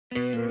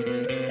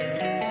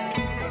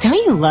Don't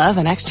you love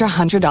an extra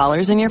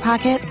 $100 in your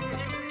pocket?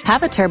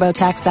 Have a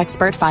TurboTax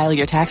expert file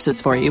your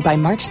taxes for you by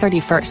March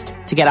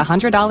 31st to get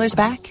 $100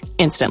 back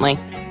instantly.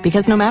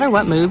 Because no matter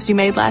what moves you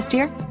made last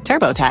year,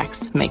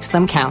 TurboTax makes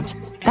them count.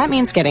 That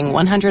means getting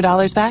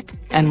 $100 back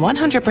and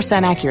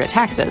 100% accurate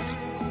taxes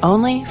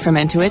only from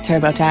Intuit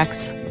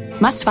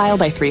TurboTax. Must file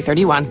by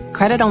 3/31.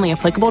 Credit only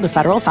applicable to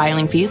federal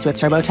filing fees with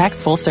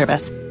TurboTax full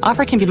service.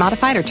 Offer can be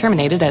modified or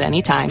terminated at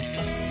any time.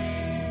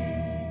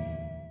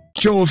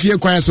 Show of your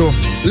so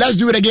let's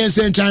do it again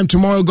same time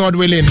tomorrow, God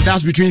willing.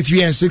 That's between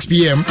 3 and 6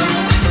 p.m.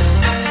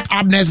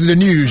 Up next is the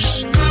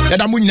news.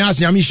 Let I'm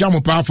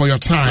for your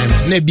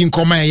time. Let be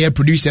come here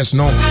producers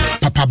no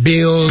Papa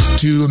Bills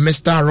to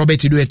Mr. Robert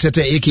to do a tete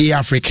aka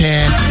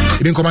African.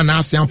 Even come and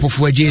ask sample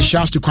for J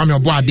shouts to come your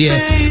boy there.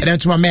 And then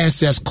to my man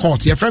says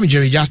court here from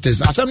Jerry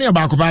Justice. Assembly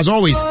about as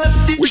always.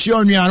 Wish you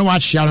on me and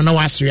watch shall know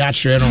what's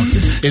reaction no.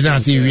 Isn't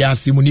see we are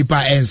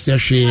Simunipa and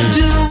Seshi.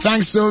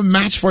 Thanks so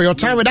much for your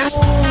time with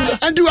us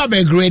and do have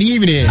a great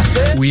evening.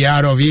 We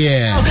out of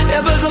here.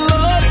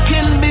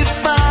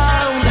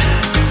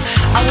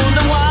 I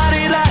wonder why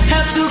did I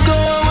have to go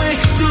away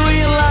to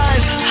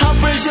realize how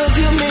precious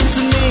you mean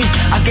to me.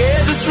 I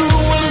guess it's true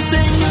when I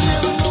say you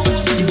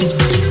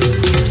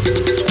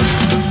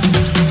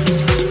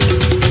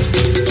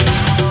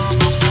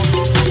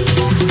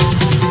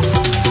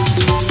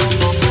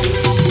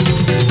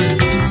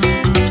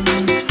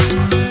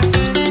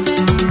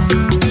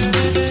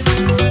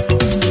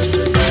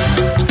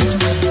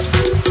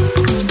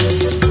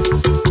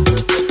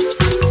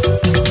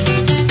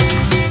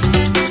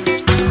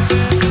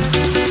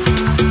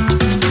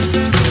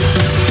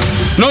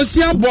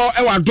Siambo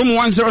ewa dum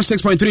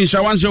 106.3 sha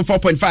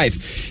 104.5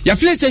 ya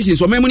fleet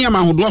stations o memuni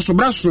amahodo so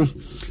braso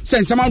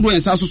sense amado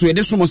ensa so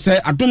ede so mo se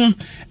adum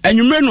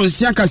enwumre no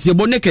sia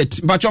kasebo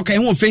naked ba choka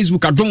ho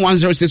Facebook adum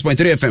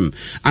 106.3 FM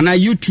ana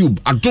YouTube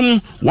adum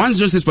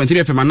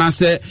 106.3 FM ana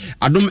se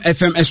adum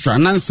FM extra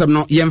nansem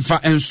no yemfa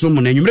enso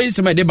mo na enwumre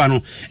nsem ede ba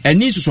no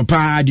eni so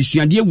pa de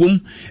suade ewom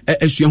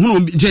asuahu no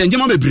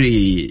njema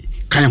bebre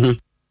kan ho.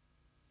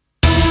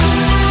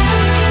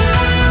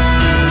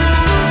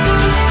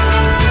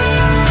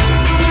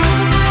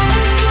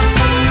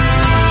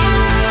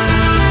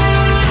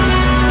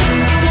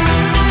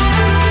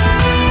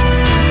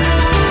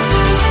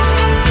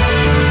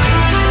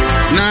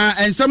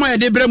 And some of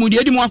the Bremu, the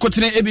Edimo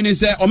Cotton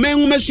evidence, or men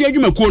who mess you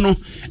Macono,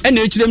 and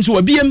HM so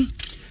a BM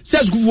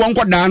says one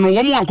quadano,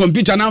 one more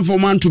computer now for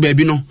man to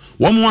baby no,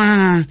 one more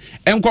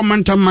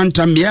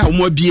mantam, yeah, or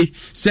more be,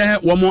 say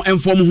one more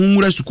inform whom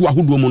Rasukua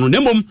who do mono,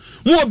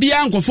 more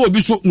bianco for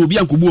Biso, no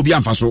bianco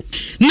bianfaso.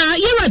 Now,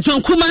 you are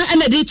John Kuma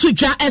and a day to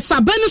jar a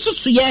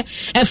sabenusuye,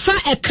 a fa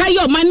a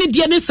kayo money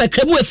dianis a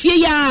cremo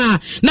fia.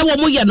 Now,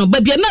 no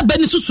baby, and not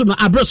Benisuno,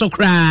 a broso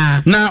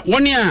cra. Now,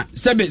 1 year,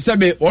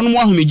 Sebe, one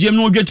more whom Jim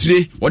no get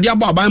today, or the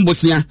Abba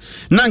Bambosia,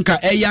 Nanka,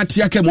 Aya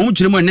Tiaka,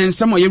 Momuchimo, and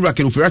some of your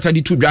racket of Rata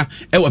di Tuda,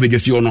 Ewa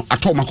Befio.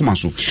 Atoma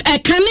kumaso e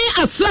kane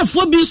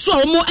asrafo bi so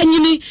omo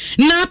anyini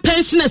na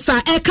pensioners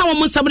a e ka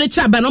wo sabere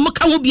chaba no mo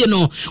ka ho bi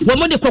no wo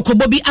mo de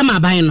kokobo bi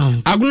amaban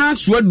no aguna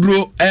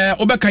suaduro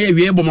obeka ye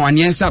wie bo mo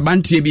anyensa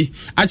bantie bi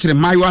a kire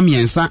mayo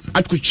amiensa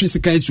atwetwe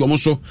sika esi wo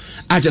so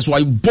a je so wa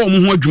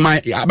bom ho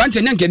adwuma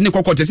abantie ne nkede ne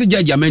kokote se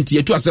jaji amantie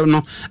etu asem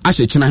no a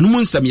hye kina no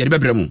mo nsam ye de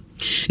bebre mu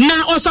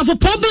na osofo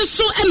pobi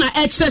so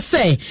na ekse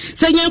se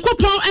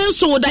nyankopon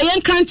enso da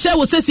yen kan che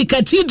wo se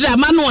sikati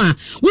drama no a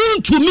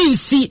wuntumi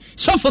nsi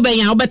sofo ben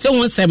ya obete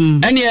won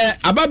sem ene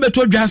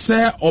ababeto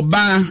dwase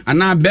oba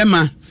ana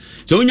bema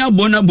se onya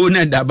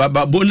bona da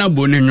baba bona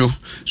nyo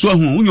so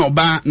hu unya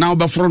oba na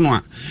obaforo no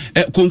a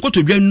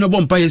konkoto dwan no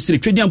bompa yesire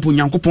twedi ampo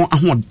nyankopon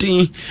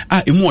ahoden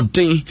a emu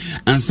oden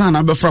ansa na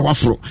obafra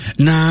waforo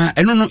na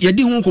eno no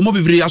yedi hu komo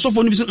bebre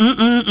asofo no bi so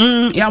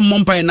ya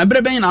mompa na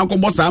breben na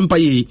akobọ sa ampa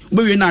ye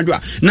obewe na adwa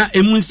na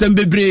emu nsem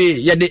bebre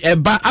yede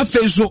eba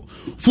afeso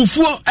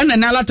fufuo ena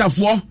na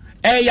latafo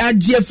ya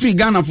gie free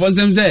Ghana for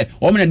them say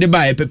o me de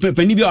buy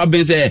pani bi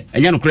oben say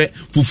enya no kre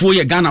fufuo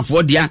ye Ghana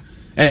for dia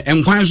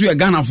enkwan so ye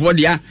Ghana for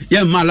dia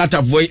ye ma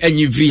lata for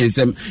enyi free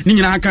ensem ni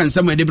nyina aka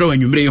nsem e de bra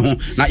wanwumre ho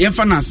na ye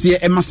fa na ase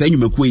e ma sa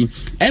enwumakuo yi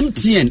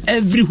MTN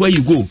everywhere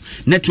you go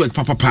network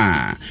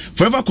papa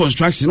forever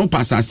construction no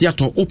pass ase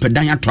ato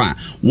opedan ato a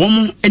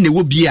wom ene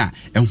wo bia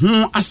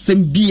ho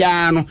asem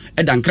bia no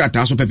e dan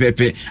krata so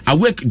pepepe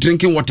awake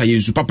drinking water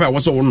yesu papa wo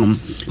so wonom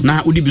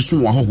na odi bi so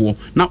wo hoho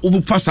na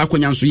wo fa sa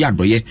akwanya nso ya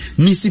doye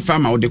nisi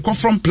farmer wo de co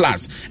from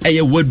plus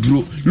eye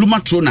waduro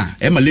lumatrona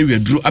e malaria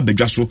duro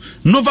abadwa so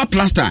nova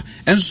plaster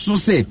enso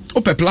se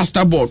ope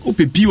plaster board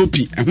ope pop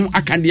ho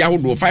akade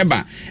ahodo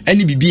fiber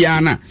eni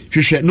bibia na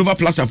hwehwe nova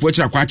plaster fo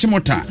akira kwa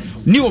chimota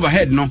ni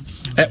overhead no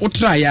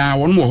otra ya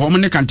won mo home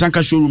ne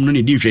kantanka showroom no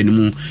ne di hwe ni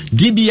mu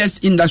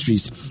DBS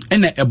Industries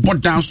ene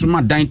bodan so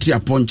ma dan tia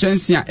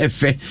ponchense a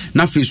efe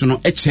na face no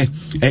eche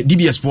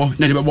DBS for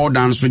na de bebo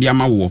dan so di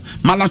amawo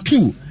mala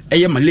 2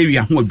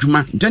 malaria ho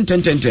adwuma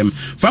tentem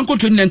Franco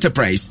Trading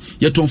Enterprise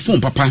yeton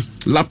phone papa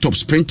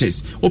laptops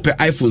printers open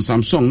iPhone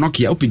Samsung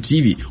Nokia open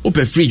TV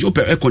open fridge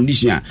open air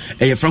conditioner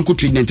Franco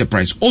Trading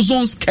Enterprise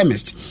Ozone's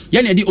Chemist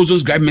yani di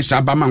Ozone's Gripe Mr.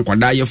 Abama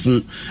nkwada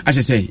yefun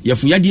asese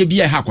yefun yade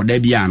bia ha kwada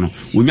bia no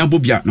wonya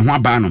bobia ne ho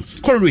aba no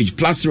Courage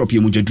plus syrup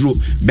yemujaduro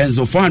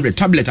benzo 400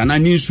 tablet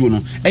anani nsuo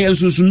no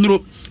nsunsu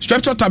nuro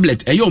Streptol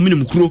tablet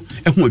minimum kuro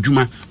ho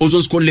adwuma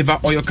Ozone's Cold Liver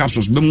Oil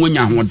capsules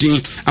bemwonya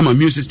ahoden ama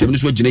immune system no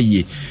so agina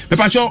yie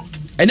mepacho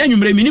ena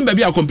nwumre minim ba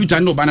bia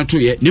computer no ba na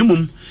toye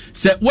nemum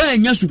se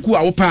wanya suku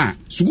a wo pa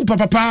suku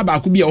papa ba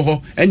ko bia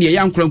ho ene ye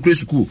yankurankura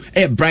suku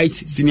Bright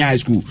Senior High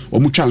School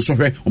omutwa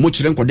nsohwe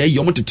omukire nkoda yi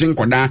omutete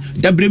nkoda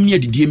dabrem ne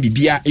adidie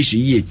bibia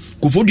ehye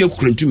kofodua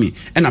kukrantumi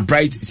ena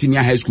Bright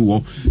Senior High School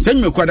wo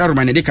sanyu kwada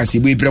roma ne de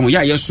kasebo ibrem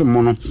ya yeso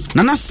mo no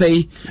na na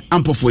sei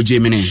ampofo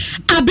Gemini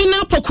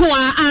abina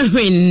pokoa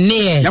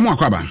ahwenne ya mo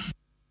akwaba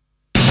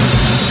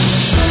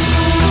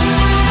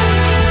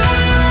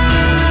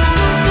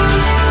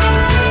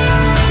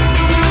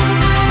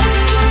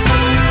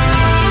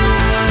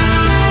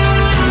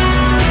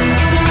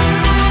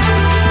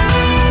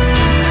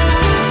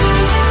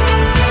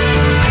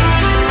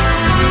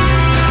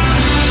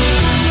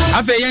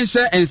yense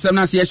ensem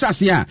na se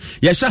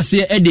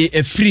yɛhyase ede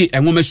efiri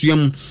enwomasua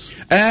mu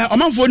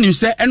omanfo nim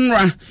se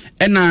enra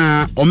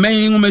na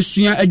oman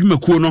nwomasua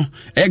adwumakuo no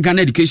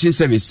Ghana Education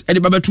Service ede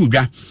babatu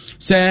dwa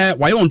se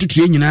waye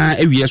ontoto nyina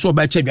awie so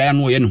oba cha dwa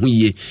no ye ne ho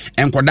yie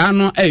enkoda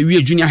no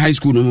awie junior high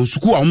school no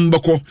suku a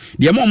ombeko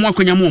de mo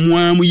akonya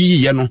mo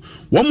yiyiye no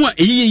wo mo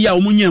eyiye a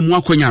omunya mu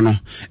akonya no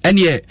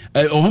ene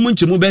ohom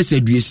nchemu be se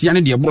aduesia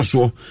ne de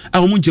boroso a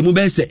ohom nchemu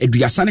be se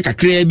aduasa ne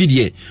kakra bi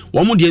de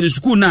wo mo de ne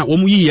suku na wo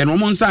mo yiyiye no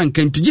mo nsa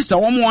nkantigi sa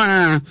wo mo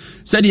a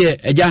se de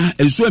eja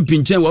enso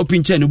mpinchen wa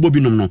pinchen ne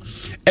bobinom no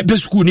ebe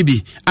suku ni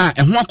bi a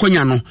eho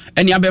akonya no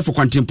ene abefo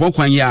kwantempo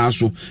kwan ya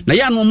so na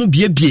ya no mo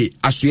biebie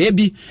asoe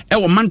bi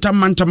wo manta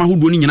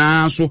hodo ni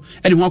nyina so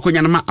ene ho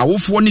akonya na ma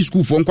awofo ne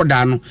suku fo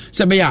nkoda no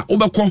se be ya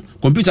obekọ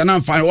computer na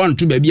mfa 1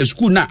 2 ba bia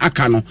suku na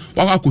aka no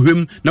wa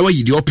kohwem na wa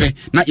yidi ope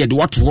na yede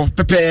wato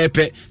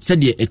pepepe se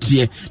de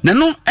etie na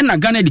no na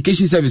Ghana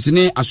Education Service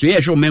ne asoe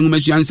ehwe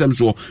omangumasu ansem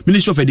so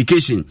Ministry of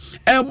Education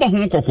bo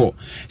ho kokọ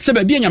se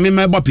ba bia nyame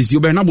ma ba pesi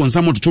obe na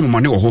bonsam toto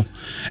momane wo ho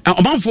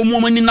omanfo mu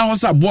omani na ho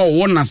sa bo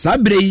wo na sa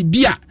brei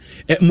bia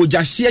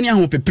mojahye ne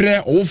ho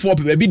pepre owofo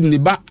pepe bi ne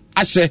ba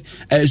ahye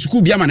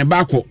suku bia ma ne ba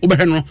akọ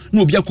obehwe no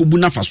na obi akobu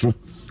na faso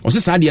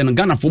osesa de no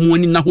Ghana fomu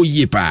ani na ho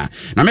yie pa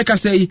na meka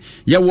sei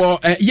ye wo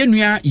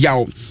yenua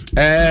yaw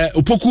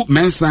opoku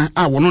mensa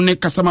a wono ne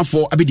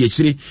kasamafo abedi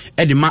akire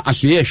de ma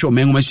asoye ehwe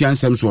omangumasu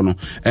ansem so no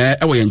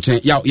wo ye nchen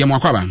yaw ye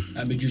mwakwaba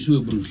abejusu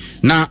ebru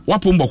na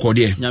wapo mbokọ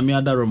de nyame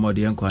adaro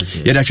mode enko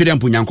ahye ye da hwede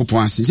mpo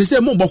nyankopon ase sese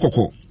mo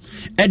mbokọ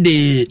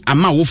ede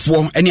ama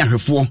wofo ene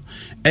ahwefo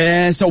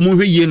se omo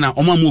hweye na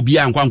omo ama obi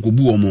ankwa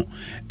nkobu omo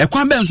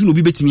ekwan ben so no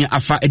obi betimi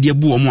afa ede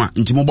abu omo a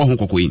ntimo bo ho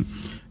kokoyi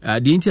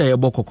ade nti aye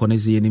bo kokko ne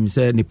ze nim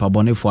se nipa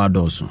bonefo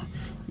adoso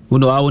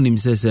wono awo nim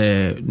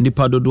se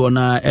nipa dodo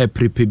na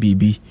prepe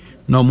bibi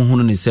na omo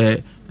hunu ne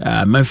se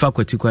memfa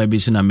kwatikwa bi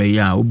so na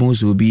meya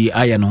obonso obi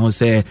aya no ho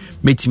se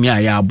metimi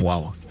aya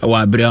aboa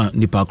wa bra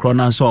nipa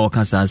krona so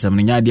oka sasem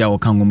ne nyade a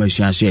oka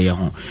ngomasua so ye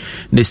ho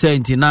ne se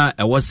nti na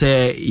ewo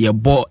se ye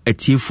bo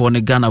atiefo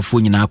ne Ghana fo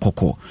nyina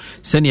akokọ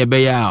se ne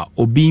be ya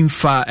obi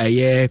mfa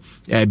eye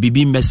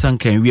bibi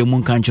mesankan wie mu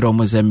nkan kire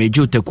omo se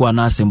mejo teku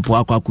na asempo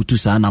akwa kutu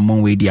sa na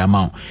mon we di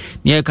ama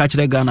ne ka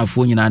kire Ghana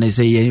fo nyina ne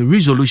se ye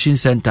resolution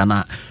center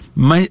na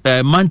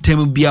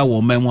mantem bia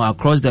wo memo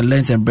across the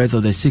length and breadth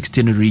of the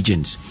 16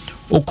 regions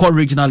Oko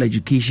Regional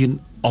Education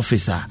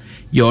Officer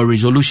your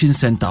resolution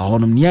center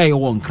honum nia ye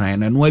won kran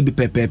na no abi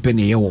pepepe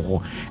ne ye wo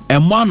ho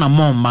emo na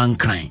mon man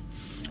kran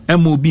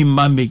emo bi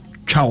ma me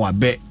twawa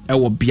be e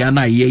wo bia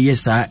na ye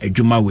sa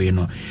adwuma we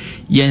no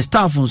yen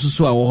staff nso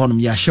so a wo honum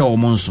ya hye o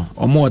mo nso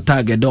o mo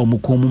target da o mo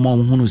komu mo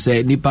hunu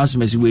se ni pass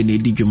mesi we na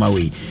edi dwuma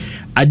we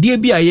ade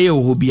bi a ye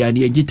ho bia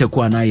ne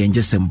yegiteku ana ye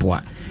nge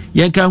sempoa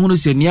yen kan hunu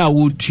se nia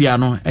wo tua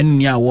no ene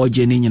nia wo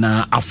je ni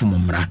nyina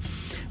afomumra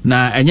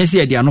na enye se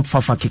ye dia no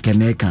fafa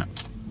kekeneka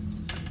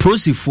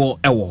prosifo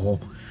ewo ho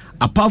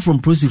apart from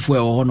prosifo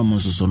ewo ho no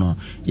monsoso no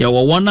ye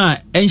wo wona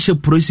enhye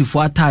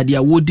prosifo atade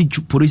a wodi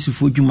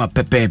prosifo dwuma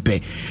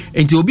pepepe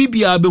enti obi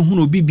bia be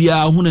hunu obi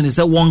bia hunu ne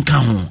se won ka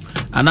ho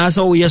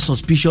anasa wo ye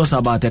suspicious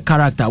about a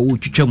character wo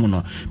twetwemu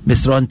no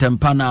Mr.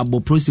 Ntempa na abo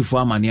prosifo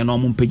amane no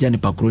mompagya ne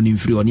pakro ni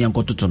mfiri oni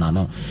enkototo na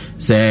no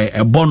se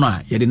ebono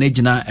a ye de na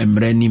gina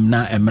emra nim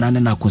na emra ne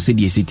na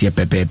konsedi esetie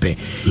pepepe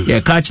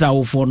ye ka kira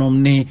wo fo no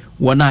ne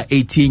wona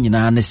 18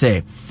 nyina ne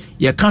se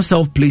you can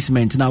self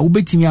placement now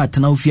ubetimi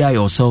atena ofia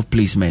your self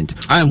placement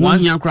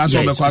once you cross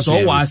over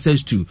so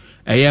access to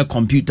a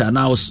computer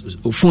now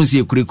phones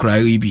ye kura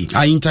ibi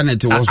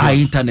internet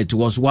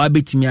was wa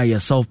betimi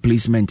your self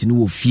placement ni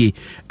ofie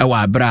e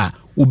wa bra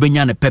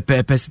ubenya ne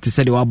pepe se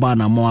se de wa ba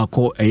na mo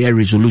akọ a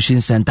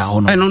resolution center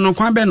hono no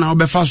kwan be na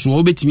obefa so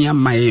obetimi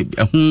ama yes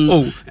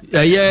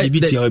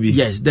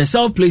the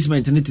self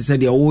placement ni te se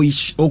de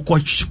o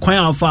kwan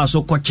afa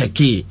so ko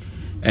check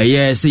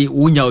say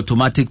unya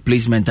automatic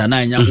placement and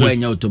anya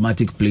wenya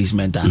automatic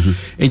placement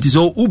it is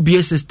all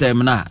UBA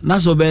system na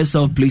so be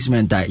self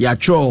placement ya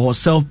throw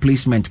self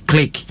placement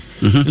click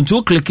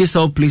into click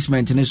self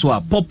placement ni so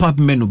a pop up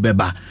menu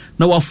beba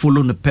na wa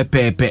follow no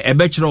pepe e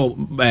be throw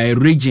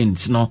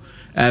regions no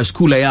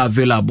school are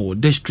available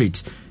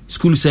district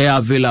schools are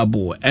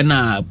available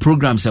and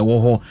programs are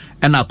wo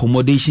and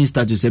accommodation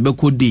status ebe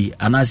ko day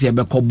and as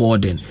ebe ko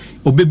boarding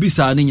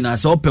obebisa ni nyina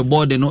so pe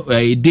boarding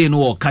a day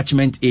no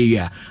catchment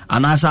area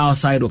and as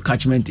outside of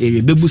catchment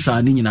area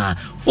bebusa ni nyina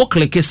o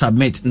click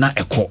submit na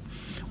eko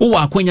o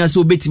akwanya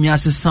so obetimi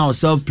asesa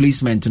self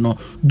placement no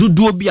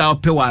dudu obi a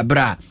ope wa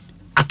bra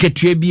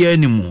aketue bia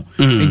nimu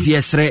enti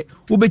yesre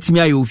wobetimi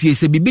ayo ofie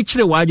se bibi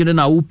kire wadwene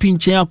na wo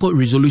pinchen akọ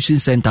resolution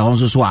center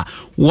honso so a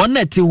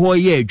wonete ho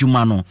ye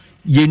adwuma no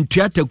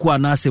yentua teku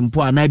ana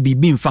sempo ana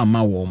bibi mfa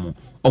ma wo mo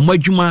omo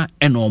adwuma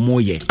ena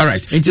omo ye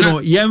alright enti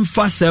no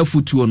yemfa self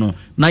tuo no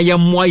na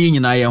yemmoa ye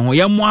nyina ye ho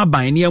yemmoa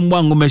ban na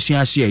yemmoa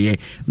ngomasua so ye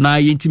na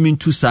yentimi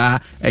ntu saa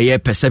ye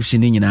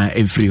perception nyina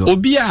emfiri ho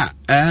obi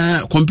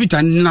a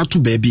computer na to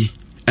baabi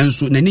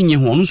enso nani nye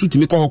ho no so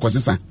timi kɔ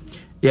hɔ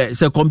yeah,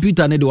 so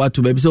computer need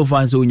to be so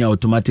far so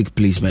automatic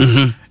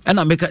placement. And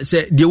I make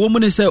say the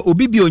woman say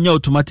obi bi onya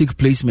automatic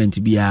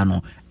placement bia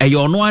no. E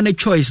yo no ane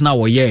choice na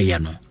wo ye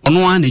no.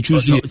 Ono ane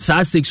choose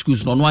sa 6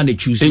 schools no ane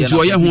choose. Enti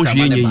wo ye ho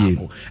hwe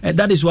ye. And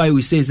that is why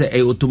we say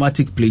say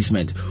automatic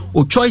placement.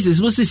 O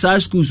choices no si sa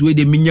schools we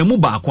de minyamu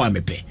ba akwa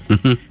mepe.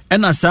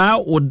 And asa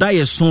o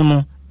die so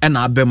no and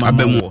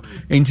abemo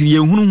enti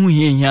yehunu hu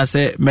hia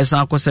se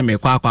mesa akose me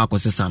kwa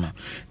akosesa no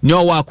ne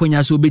o wa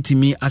akonya so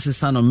betimi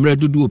asesa no mre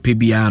dudu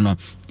opebia no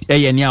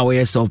eye ne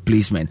awe self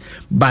placement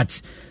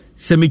but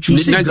se me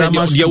choose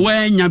grammar ye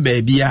wanya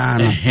baabia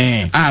no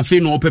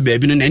afi no ope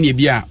baabi no na ne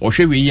bia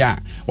ohwe we ya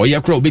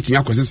oye kra obetimi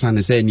akosesa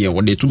ne se ne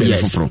wo de to baabi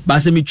foforo but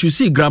se me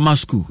choose grammar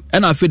school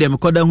and afi dem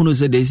koda hunu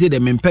se they say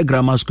dem mempe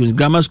grammar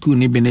school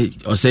ni bi ne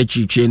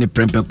osechiche ne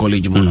Prempeh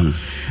college mo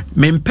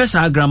mempe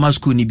sa grammar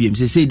school ni bi em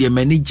say dey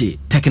manage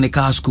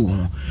technical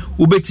school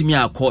obetimi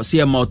akọ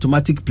se ma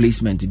automatic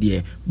placement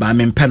there ba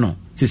mempe no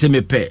se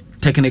me pe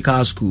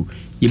technical school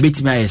you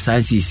bet me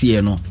science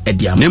here no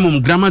ediam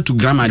name grammar to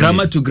grammar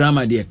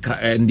there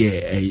and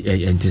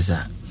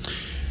entesa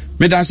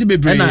me da se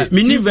bebre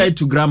TVET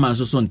to grammar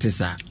so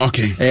ntesa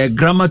okay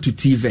grammar to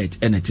TVET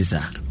and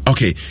entesa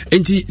okay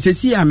enti se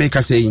si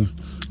America saying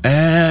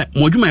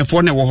modwuma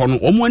efo ne wo ho no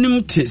omo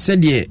anim te se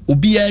de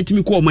obi a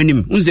timi ko omo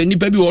anim unze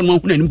nipa bi wo no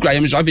hu nanim kura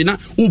yem so afi na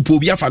upo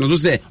obi afa no so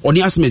se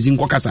oni asmezi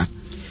nkokasa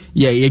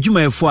yeah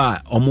yejuma efo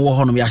a omo wo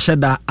hono ya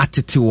hyeda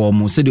atete wo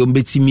mo se de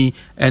ombetimi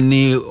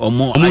ene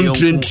omo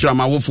ayon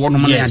trama wo fo no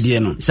mo na ade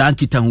no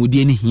sankita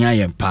hudie ni hia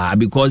ye pa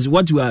because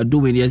what we are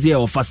doing is here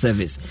offer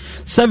service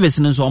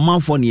no so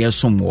omanfo ne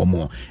yesom wo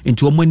mo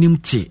enti omo anim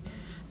te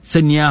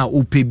senia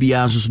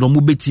upebia so no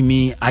mo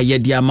betimi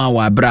ayede ama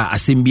wa bra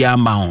asembia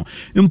ama ho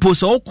mpo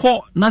so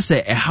okọ na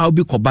se how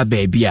bi koba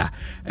baabia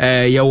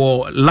ye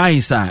wo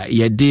lines a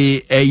ye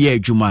de eye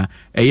adwuma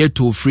eye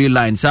to free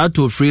line sa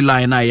to free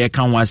line na ye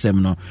kan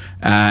wasem no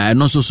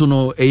no so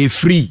no e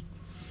free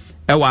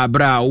e wa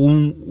bra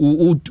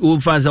u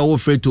fanza wo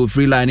free to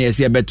free line ye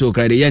se beto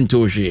credit ye nto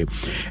hwe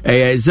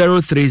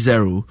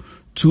 030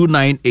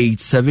 298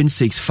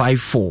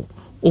 7654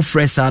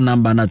 ofresa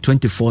number na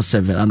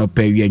 24/7 ano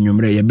pewe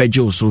nwumre ye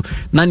beje so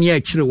na ne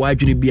akire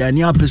wadwene bia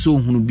ne apeso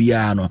hunu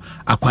bia no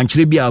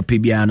akwankyere bia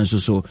opebia no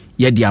so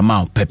ye di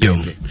ama pepe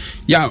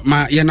ya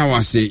ma ye na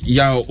wase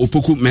ya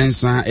opoku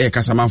mensa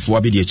kasamafo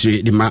abedi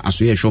akire de ma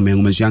aso ye hwe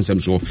mengu mansu ansem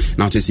so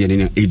na otese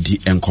ne edi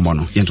enkomo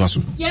no ye nto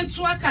aso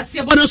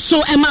akase bono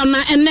so ema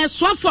na ene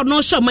so afo no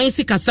hwe man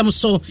si kasam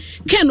so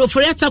ken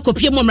oforiata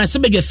kopie mo mrase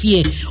bedwa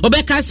fie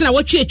obeka se na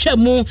watwe atwa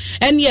mu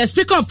ene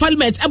speaker of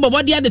parliament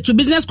ebobode ade to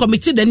business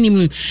committee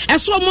danim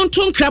eso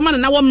monton krama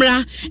na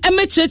womra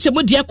emecheche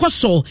mo de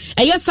ekoso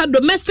eyesa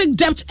domestic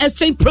debt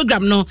exchange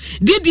program no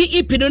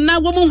DDEP no na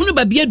wo hunu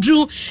ba bia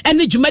dru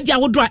ene dwumadi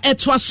awodo a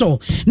eto aso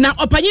na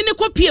opanye ne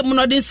kopie mu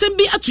no de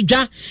sembi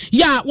atudwa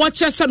ya wo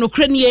kyesa no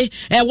kranie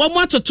wo mo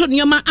atoto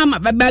nyoma ama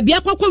ba bia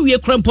kwakwa wie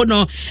krompo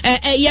no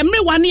yemre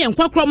wane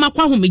yenkwakro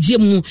makwa homegye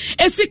mu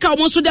esika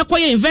wo so de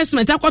koye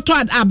investment akoto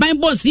aban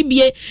bonds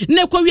bie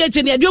na ekwa wie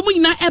gye de omu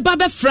nyina eba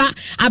befra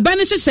aban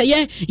ne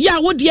hyehye ya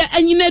wo de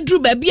anyina dru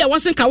ba bia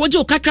wosenka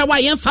wo kakra wa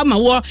yen fama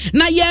wo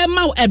na ye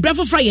ma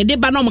ebrefo fra ye de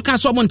ba no mka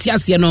so mo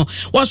ntiase no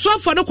wo so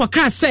afo no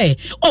kwaka se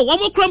o wo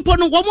mo krompo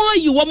no wo mo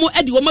yi wo mo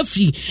edi wo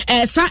mafiri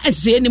sa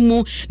ese ni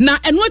mu na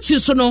eno achi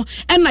so no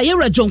na ye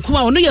rajonku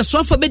a wo no ye so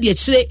afo be de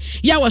akire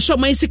ya wo hwo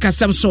man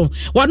sikasem so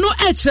wo no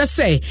a kire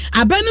se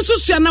aban no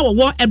susua na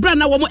wo ebra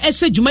na wo mo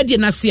ehye dwumadi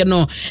na se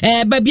no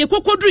ba bie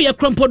kokodru ye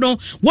krompo no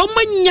wo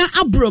manya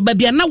abro ba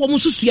bia na wo mo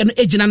susua no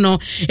ejina no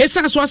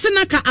esa so se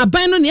na ka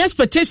aban no ne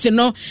expectation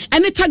no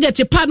ene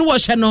target pa no wo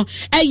hye no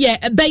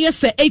beye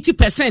se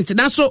 80%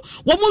 na so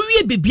wo mo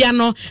wie bibia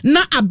no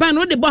na aban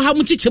no de bo ha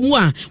mu chichemu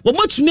a wo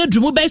mo tumi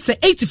adrumu be se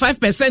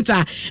 85%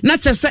 a na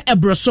chese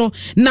ebro so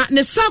na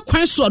ne sa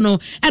kwan so no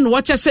and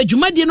watch say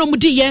dwumadie no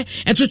mudi ye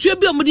entoto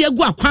bi omudi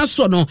agu akwan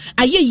so no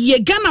aye ye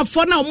Ghana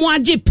for na omo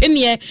age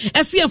penie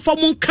ese enfo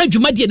mo nka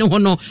dwumadie ne ho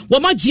no wo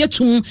ma gye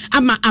tum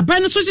ama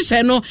aban no so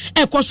hye no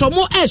ekoso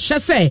mo hye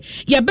se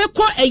ye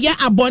bekọ eye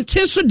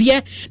abonten so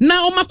de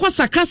na o makọ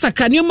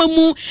sakra ne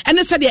mamu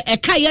ene se de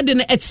eka ye de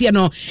no etie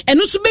no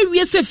eno so be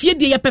wie se fie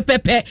de ye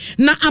pepepe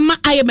na ama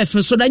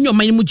IMF so da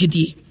nyoman mu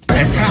gidie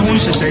eka ho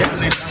hyehyɛ ya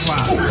ne kwa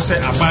sɛ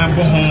aban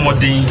bɔ ho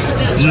modern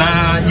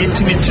na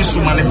yɛtimi ti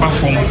so ma ne ba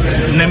fom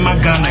na ma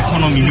Ghana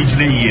economy ni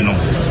gyina yie no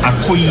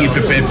akɔyie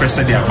pɛpɛpɛ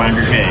sɛ de aban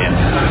hwehwɛɛ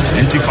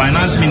no nti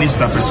finance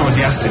minister pɛsɛ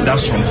ɔde aseda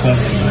sonko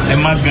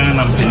ma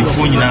Ghana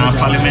mpanimfoɔ nyinaa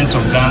Parliament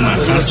of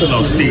Ghana, Council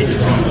of State,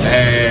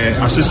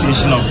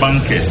 Association of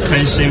Bankers,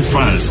 pension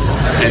funds,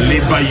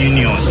 labor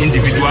unions,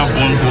 individual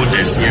bond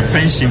holders,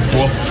 pension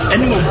for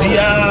any of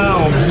the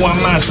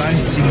Obuama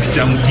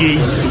Sanjamudi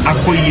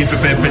akɔyie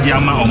pɛpɛpɛ de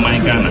ama my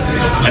Ghana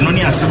and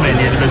only as somebody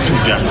at the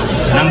Tuja.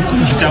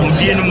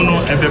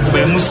 Nampujamudiano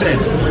Ebemu said,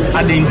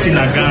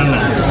 Adentina Ghana,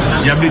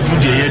 Yabetu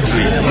de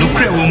Yedri, no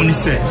cray woman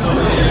said.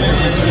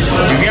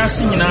 We are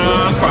seeing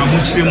now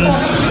Pamuchim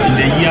in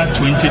the year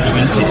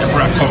 2020,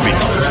 COVID,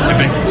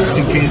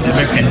 sinking the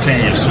back and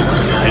 10 years.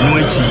 And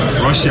which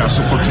Russia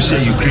support to share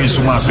Ukraine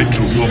so much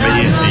petrol over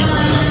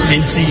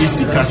and see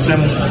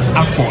Sikasem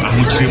Apo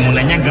Amuchim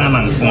Nanya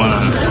Ghana.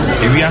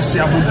 We are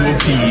seeing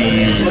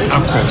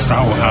Apo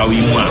Sao how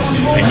we want.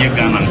 Enye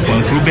Ghana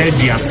kwa krube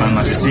diasan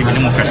na sisi ni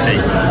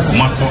mukasei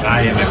mako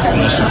IMF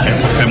so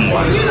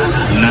ekofemwa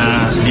na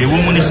de wo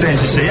mu ni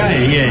sense ya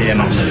ye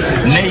no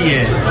na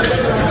ye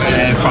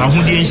fa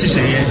ahudie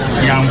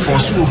nhyehyɛ ya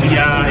mfoso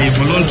obia e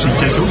voluntary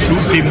chese flu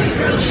pem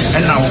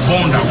na wo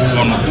bond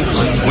awo no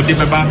wo de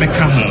beba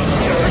beka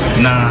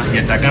ho na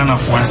ye Ghana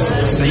fo ase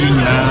sɛ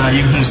nyina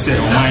ye hu sɛ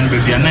o man be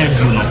bia na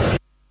aduru no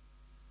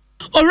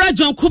Ora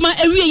John Kuma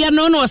ewie ya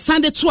no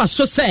Sunday to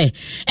aso say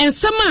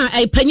ensema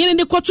ai panyine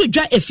ne kwoto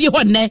dwa efie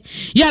ho ne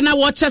ya na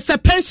wo chese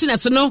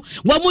pensioners no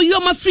wo mo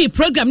yoma free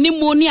program ni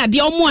mu ni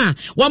ade omo a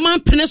wo man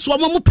pene so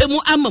wo mo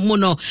pemu amamu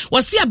no wo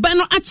se aban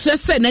no akire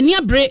se na ni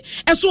abre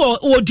eso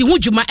wo di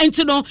hudwuma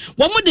enti no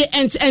wo mo de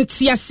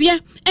entiase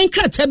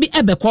enkrata bi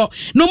ebekọ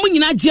no mo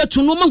nyina gie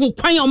to no mo ho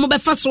kwan a mo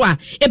befa so a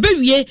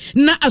ebewie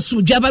na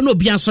asumdwaba no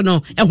obianso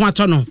no eho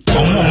ato no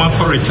omo ma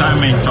for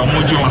retirement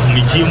omo jo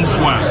ahomegye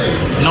mfo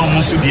a na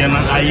omo so de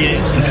na aye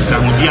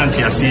ntamudi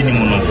antiase ni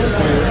mu no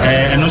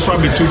eno so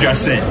abetu dwa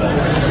se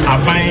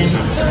aban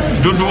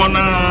dodo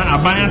na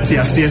aban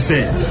antiase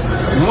se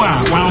wo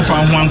a wanfa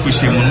ho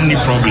ankohye mu ni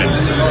problem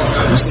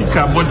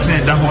usika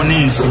botne da ho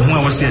ne nsi hu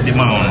a wo se de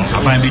ma on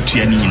aban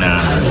betua ni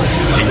nyina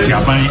enti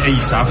aban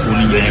ayisafo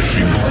ni nyina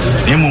afrim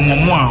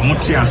emomo a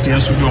mote ase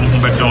nso bi omho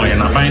bedon ye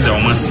na aban da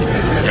omase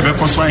ye be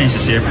koso ayen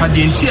hyehye pa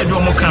de enti edo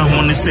mo kan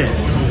ho ne se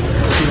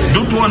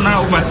don't want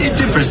now over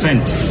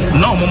 80%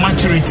 no more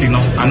maturity no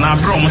and I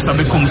brought almost a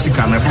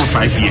musika na for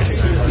 5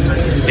 years.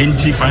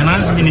 Enti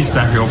finance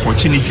minister the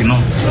opportunity no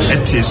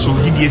at so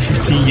he did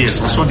 15 years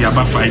or so the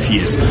about 5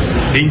 years.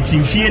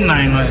 Enti fie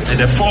 9 at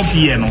the 4th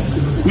year no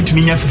which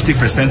means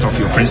 50% of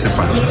your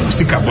principal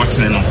musika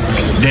bottle no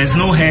there's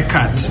no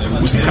haircut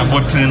musika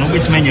bottle no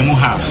which means you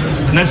have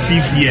na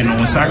 5th year no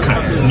musaka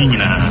ni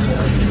nyina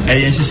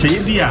yen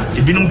hyehyɛ bia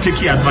ebinum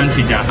take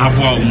advantage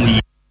aboa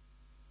omu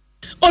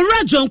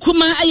Ora John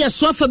Kuma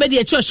ayesofo be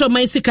de church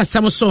man sika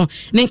sam so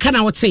ne nka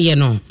na wote ye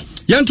no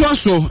yento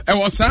aso e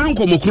wo saa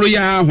nkomokro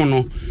ya ho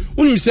no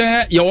unim se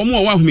ye wo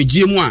mo wa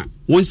homegie mu a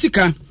won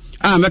sika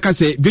a meka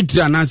se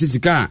betri ana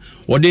sika a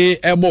wode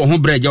ebo ho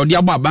breja wode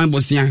abo aban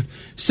bosia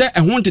se e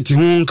ho tete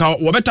ho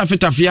nka wo beta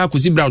fetafia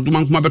kosi bra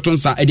duma nkoma beto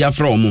nsa e de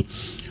afra wo mo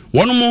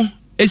wono mo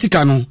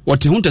esika no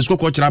wote ho tesko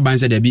ko kira ban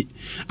se da bi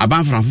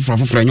aban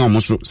frafra nya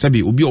omo so se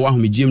bi obi o wa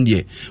homegie mu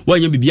de wa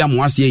nya bibia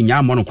mo ase nya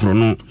amo no kro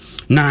no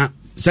na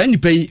Sani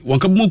pay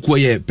wankabu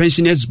kuye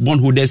pensioners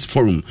bondholders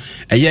forum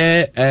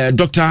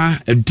Dr.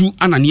 Edu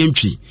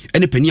Ananientwi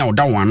ene peni a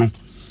oda wano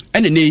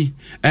ene ne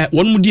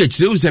won mu di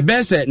akire se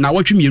be se na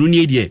watwe mienu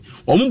ne die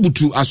omo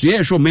butu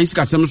asoye hwe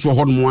mensika sem so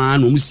ho no a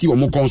na omo si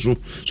omo konso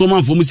so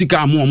manfo mu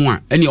sika amu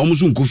a ene omo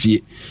so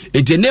nkofie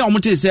enti ne omo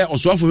te se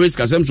osoafo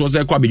mensika sem so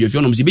se kwa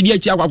bedwafie no si be di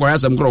achi akwa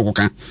asem kro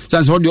koka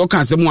sanse ho de o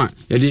kan asem a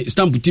ye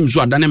stamp team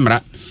so adane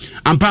mra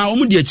ampa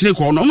omo di akire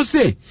ko no omo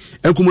se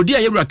enkomodi a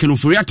yewura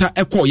kenoforiata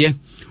ekoye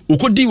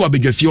ukodi wa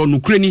bedwafie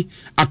onu kreni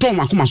atom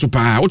akoma so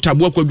pa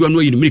otabu akwadwa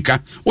no yi mirika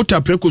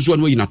otapreko so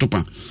no yi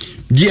natopa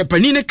die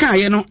panine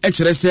kaaye no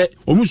ekire se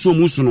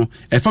omuso no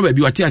efa ba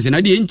bi wate ase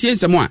na de entie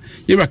nsemo a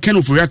yewra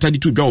kenu furiata di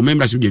tu dwa o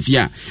members bedwafie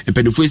a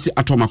empedefo esi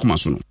atom akoma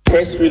so no.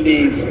 Press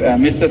release,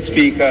 Mr.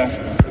 Speaker,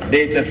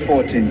 dated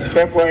 14th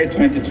February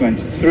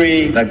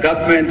 2023, the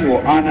government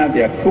will honor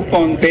their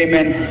coupon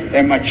payments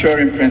and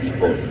maturing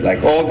principles,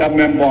 like all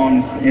government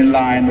bonds, in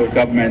line with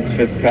government's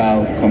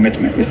fiscal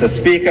commitment. Mr.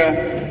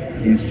 Speaker,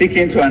 In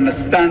seeking to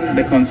understand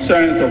the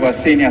concerns of our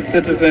senior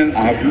citizens,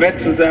 I have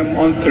met with them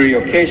on 3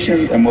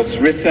 occasions. The most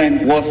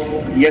recent was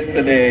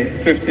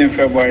yesterday, 15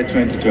 February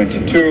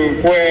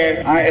 2022,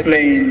 where I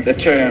explained the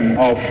term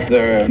of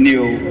the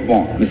new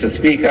bond. Mr.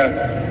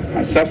 Speaker,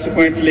 I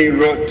subsequently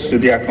wrote to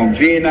their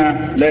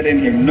convener, letting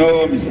him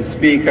know, Mr.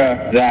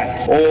 Speaker,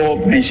 that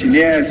all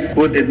pensioners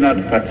who did not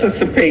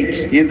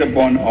participate in the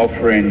bond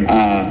offering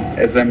are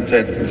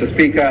exempted. Mr.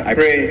 Speaker, I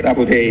pray that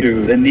will pay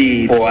to the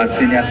need for our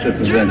senior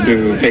citizens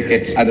to pick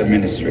it at the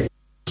ministry.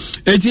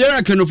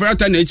 Etiera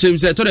kenofrata na echem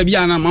se to da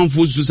bia na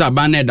manfo susa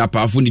ba na da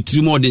paafo ni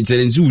trimo de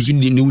nserenzi usu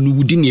ni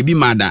wudi na ebi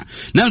mada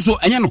nanso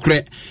enya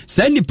nokre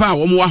sa nipa a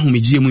wo mo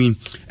ahomegye mu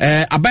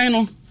aban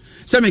no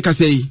se me ka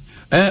sei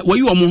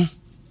wayi wo mo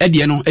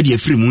ede no ede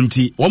afiri mu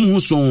nti wo mo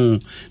so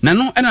na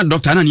no na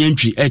doctor na ne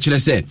antwi kire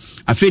se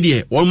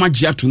afedie wo ma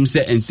gye atum se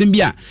ensem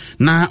bia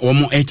na wo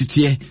mo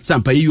etete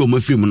sampa yi wo mo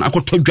afiri mu na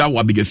akotodwa wo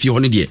abedwafie ho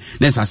ne de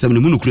na sasem ne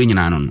mu nokre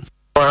nyina no no.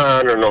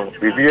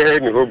 Bibi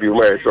ni hobi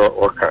uma so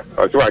oka.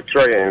 Also I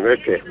try and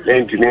rete.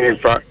 Nti ni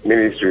fa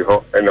ministry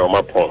ho and o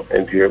mapon.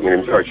 Nti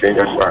ministry change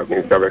of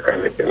minister ka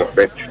let no.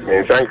 But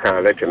minister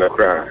kan let no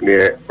kra.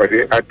 Ne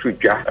odi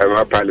atuja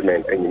ama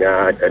parliament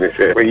anyina and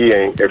say we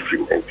yen every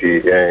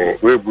nti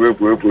we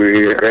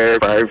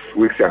 5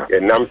 weeks a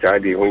nam sa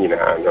de ho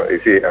nyina no. E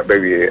say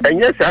abawie.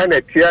 Enya sa na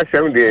tia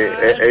 7 de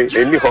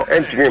eni ho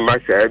nti ni ma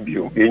sa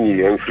bio. Enyi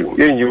yen free.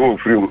 Enyi ho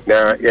free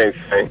na yen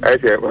sign. I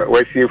say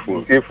we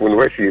sefu no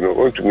we see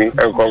no to me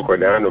and conquer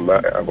the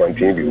animal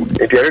continue.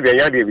 If you're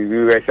the idea, we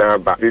will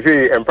ba. They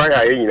say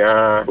Empire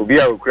Ina,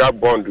 Ubia crab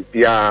bond,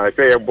 Pia,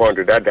 say a bond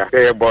to that,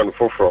 say a bond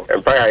for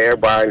Empire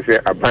Airbar and say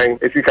a buying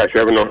a Sika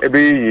 7 on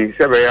every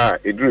 7 years.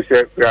 It do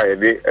say,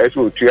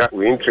 as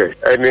we interest.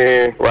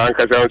 Any one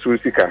Kazan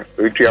Susika,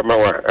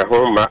 Uchiamawa, a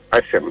home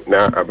Asem,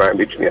 now about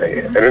between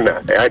and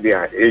the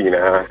idea,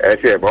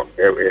 I say about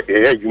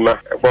a Juma,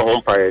 a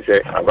home pie, say,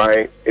 a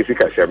buying a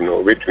Sika 7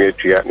 on between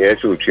Chia, near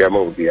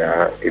Suchiamo,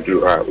 it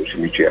drew out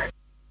Uchicha.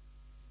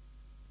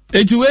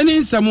 Eti weni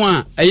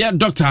nsamo a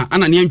doctor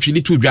ana ne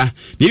antwili tudwa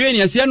ne we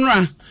ne ase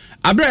nura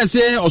abra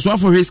se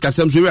osofo hwes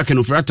kasam so we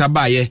kenofrata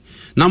baaye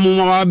na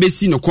momma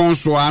besi ne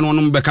konso ano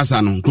no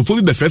bekasa no krofo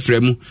bi befrefre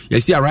mu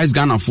yesi arise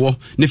Ghana for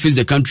ne face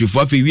the country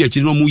for afi wi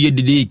akiri no mu ye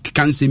dede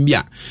kansem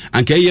bia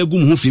anka ye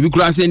agum ho fi bi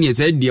kura se ne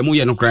se de mu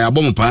ye no kra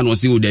abom pa no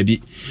se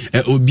odabi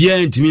obia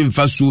ntimi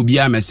mfa so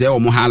obia mese o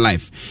mo ha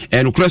life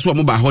no kra so o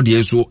mo ba ho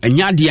de so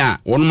enya de a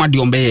wono ma de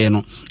o be ye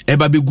no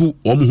eba begu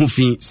o mo ho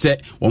fi se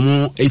o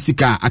mo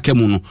esika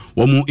akamu no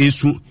o mo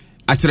esu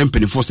asere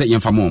mpenifo se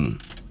yemfa mo mo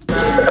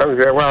I'm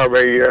saying, wow,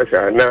 baby, I'm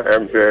saying,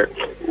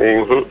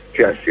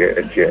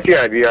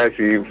 I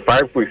see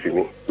 5 weeks in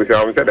me.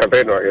 Because I'm saying, I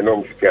bet not, you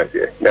know, that's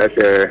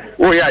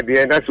oh, yeah, the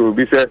end, that's what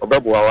we said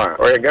about Wawa,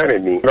 or a gun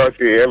in me. Not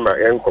say, Emma,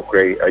 and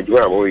Cocray, I do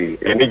away,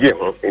 and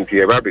again,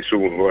 into a baby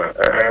soon.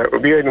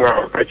 Be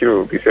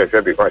actually, be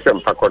said, because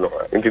I'm Pacono.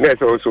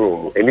 Internet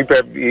also, any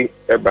baby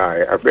by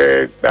a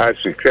bed that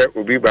success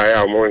will be by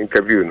our more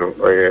interview, no,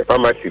 or a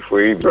pharmacy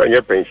for you, and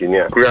your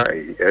pensioner.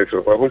 Cry,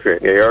 so who say,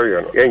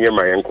 yeah,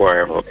 my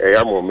inquiry, I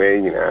am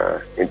main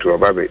into a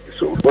baby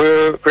soon.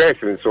 Well,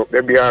 president, so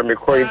there be a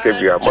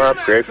interview, my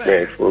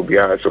president will be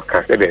so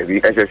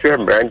Cassidy, as a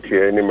same branch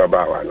in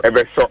Mabawa.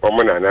 Ever saw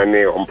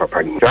Omana on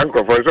Papa.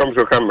 Sanko for some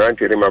so come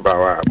branch in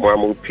Mabawa,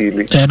 Mamu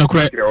Pili, and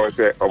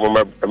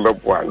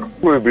Omama one.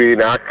 Will be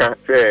in Aka,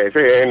 say,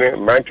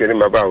 branch in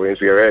Mabawa, and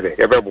we are ready.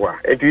 Everboa.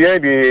 At the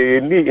end,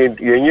 in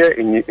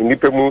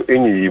Nipemu,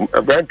 in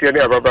a branch in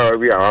Mabawa,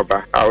 we are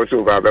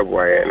also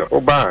Babawa.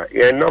 Oba,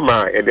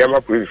 Yanoma, a demo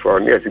police for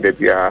near the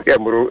Pia,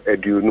 Yamuru, a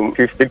dunum.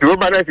 It will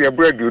balance your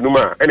bread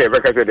dunuma, and a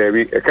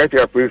vacatory, a catch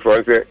up police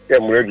for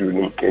Yamuru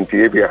dunum, in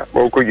Tibia.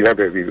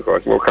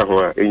 Because no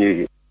come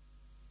any.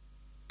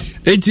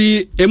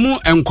 Eti emu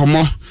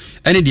enkomo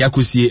ene de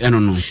akosie eno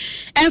no.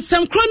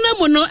 Ensem krona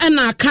mu no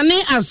na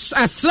kane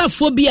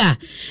asrafobia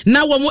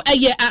na wo mo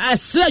eye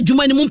asra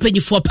adwuma ni mu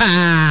mpanyifo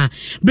pa.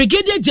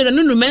 Brigadier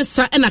General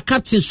Numensa na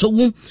Captain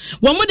Sowu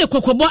wo mo de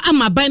kokobo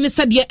amaban ne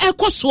sade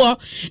ekoso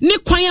ni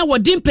kwan a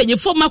wodi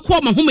mpanyifo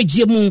makọ ma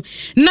homegye mu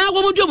na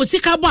wo mo dwo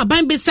sika bo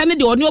aban be sane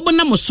de oni obo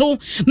na mo so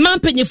ma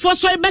mpanyifo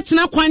so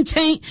betena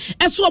kwanchen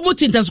eso mo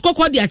tintas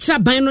kokọ de akira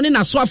ban no ne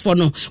na so afọ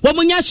no wo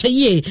mo nya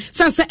hweye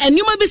sanse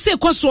enuma bi se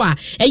koso a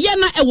eye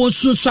na ewo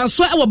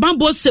sunsuanso ewo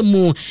bambo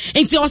semu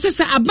enti o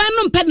se aban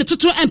no mpene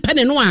toto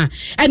empene no a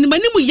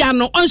animanimu ya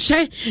no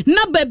onhye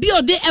na baabi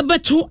ode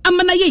ebeto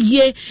amana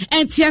yeye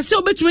enti ase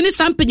obetumi ni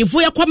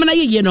sampanyifo yakwamana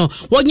yeye no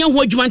wonya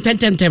ho adwuma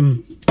ntententem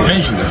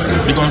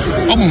because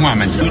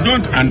you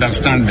don't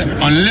understand them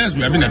unless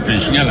you have been a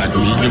pensioner like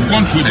me. You've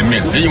gone through the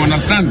mill, then you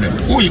understand them.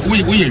 We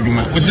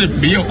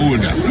be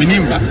older.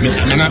 Remember,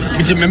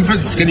 which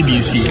members is going to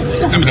be here.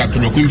 I'm that to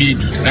look in the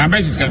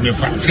advice is going to be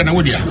fast. It's going to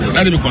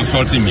that be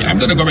consulting me. I'm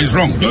not the government is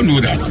wrong. Don't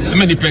do that. I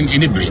mean, depend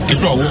in the brain.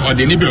 It's all or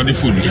the neighbor of the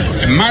food.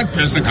 A mad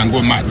person can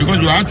go mad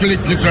because you are actually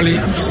literally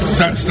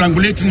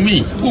strangulating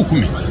me.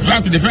 So I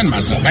have to defend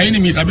myself by any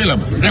means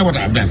available. That's what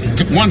I've done.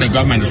 One, the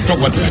government stop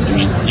what you are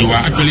doing. You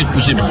are actually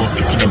pushing pushing the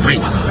ball to the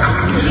brink.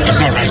 It's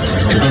not right.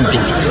 They don't do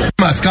it.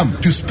 Must come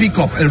to speak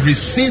up and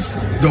resist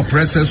the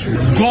oppressors.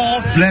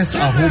 God bless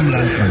our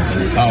homeland,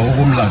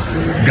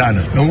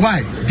 Ghana. And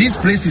why? This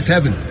place is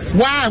heaven.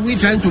 Why are we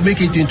trying to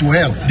make it into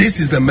hell? This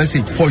is the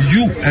message for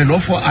you and all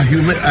for a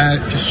human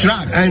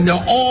Shrag and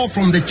all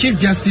from the Chief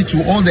Justice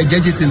to all the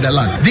judges in the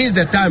land. This is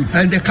the time.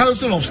 And the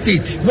Council of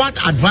State, what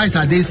advice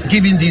are they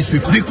giving these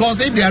people?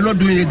 Because if they are not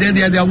doing it, then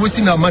they are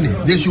wasting our money.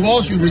 They should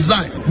also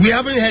resign. We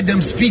haven't heard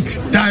them speak.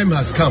 Time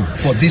has come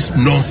for this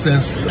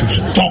nonsense to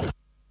stop.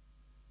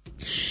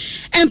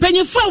 And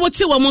Pennyfo, what's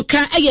your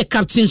monka, a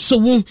Captain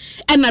Sowu,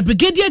 and a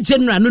Brigadier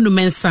General Nunu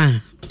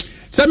Mensa.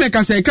 Some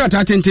can say, Crat,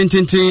 and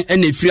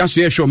a free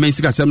association,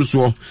 Messica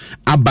Samso,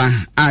 Abba,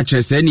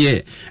 Archers, and ye,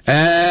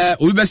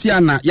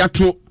 Ubasiana,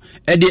 Yato,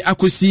 Eddie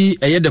Akusi,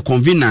 the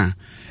convener,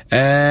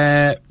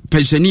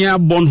 Pensioner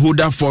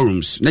Bondholder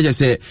Forums. Let us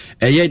say,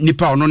 a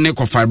nipa no neck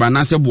of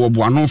Farbanasa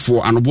Bobuano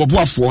for and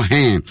Bobo for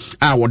hand.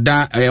 I would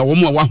die a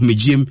woman walk me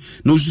Jim,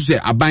 no say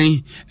a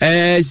buying,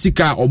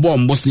 Sika or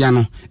Bomb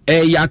Bosiano,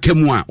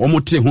 Yakemwa, or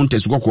Mote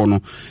Hunters Gokono,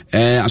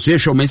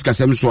 Association Messica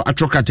Samso,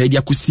 Atrocata,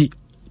 Yakusi,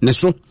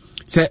 Neso.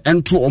 Say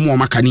ento omo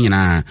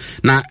makanina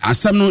na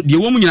asam no de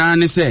womu nyina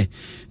ne say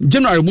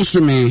January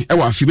busumi e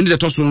wa fibini de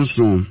toso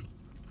nso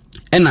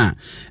ena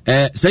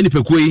say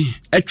nipekoi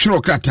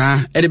etwero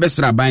krata e de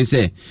besra ban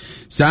say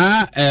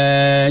sa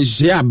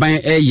share ban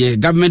eye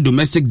government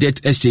domestic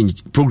debt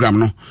exchange program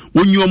no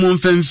wonyu omo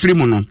mfamfiri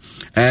mu no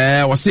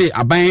wo say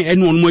aban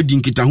ene onmo adi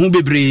nkita ho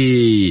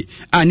bebre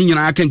a ni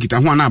nyina aka nkita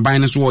ho na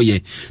aban ne so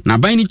woye na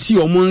aban ni ti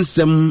omo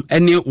nsem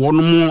ene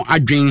wonom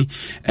adwen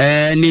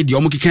ne de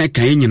omo kekan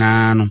kan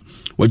nyina no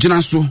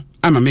wajina so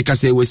ama meka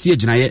say wasi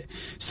aginaye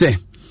say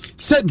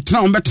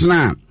tena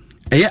ombetena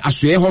eye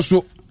asoe ho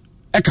so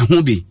eka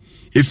ho bi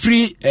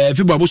efiri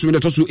February boso me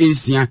to so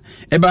ensia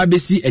eba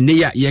besi ene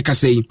ya ye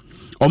kasai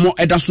omo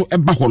eda so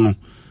eba ho no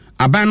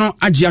aban no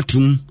age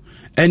atum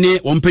ene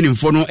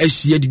wompanimfo no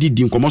ahia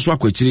didi nkomo so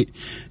akwakiri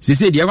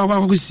sese de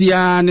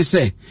akwakwakwasia ne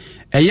se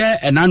eye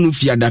enanu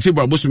fiada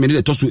February boso me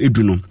de to so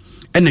edu no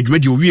ena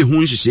dwumadi owie ho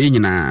nhyehyɛ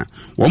nyina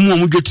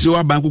wɔn dwetire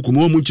wa ban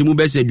kokomo wɔn nkyemu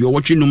bɛsɛ de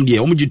wɔtwe nom de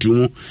wɔn gyitu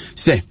mu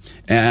sɛ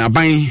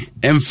aban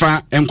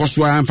emfa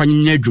enkosoa emfa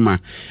nyanya adwuma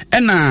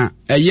ena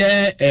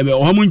ɛyɛ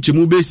wɔn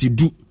nkyemu bɛsi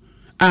du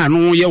a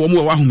no yɛ wɔn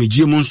wɔ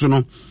ahomegye mu nso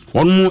no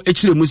wɔn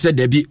ekyire mu sɛ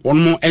dabi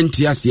wɔn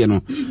ente aseɛ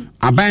no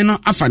aban no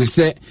afa ne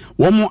sɛ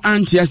wɔn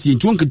ante aseɛ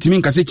nti wɔn ketimi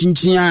nkase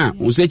kyinkyin a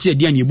wɔsɛ kyɛ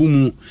de anebu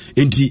mu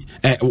enti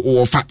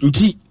wɔfa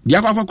nti de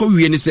akwakwakwa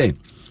wie ne sɛ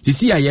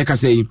sisi a yɛ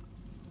kasa yi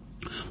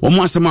wɔn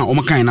asɛm a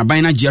wɔn kan na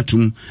ban na gye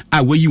atum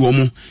a wɔyi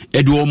wɔn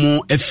ɛde wɔn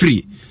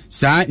afiri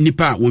saa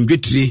nipa wɔn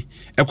dwetire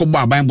ɛkɔbɔ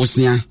aban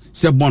bosia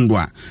sɛ bondo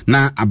a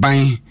na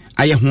aban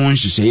ayɛ ho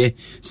nhyehyɛeɛ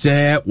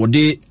sɛ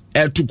wɔde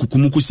ɛto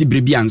kukumuku si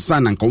bere bi ansa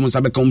na nka wɔn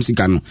nsa bɛka wɔn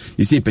sika no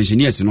yɛsɛ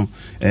pensioners no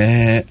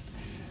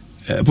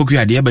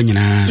pokua deɛ ba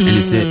nyinaa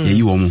ɛne sɛ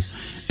ɛyi wɔn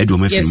ɛde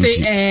wɔn afiri mu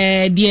ti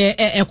deɛ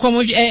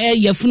ɛkɔm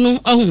yɛfunu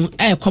ɔho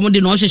ɛkɔm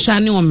de na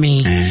ɔhyehyɛ ne wɔn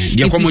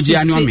deɛ ɛkɔm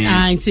gye ne wɔn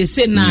nti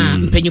sɛ na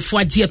mpanyinfo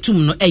agye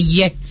atum no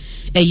ɛyɛ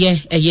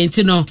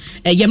nti no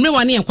yɛmre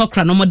wane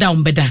yɛnkɔkora no moda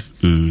wo bɛda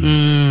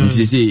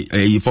nti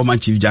sɛ former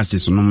chief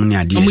justice no ne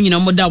adeɛ ɔmo nyina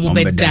moda wo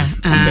bɛda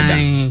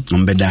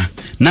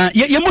na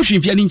yɛmɔ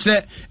hwemfia ne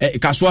nkyerɛ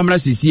kasoa mmara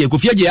sɛsie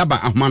Kofi agye aba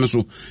ahoma no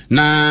so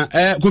na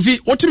Kofi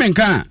woteme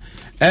nka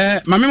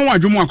mame mo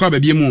adwo mu akɔ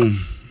ababie mu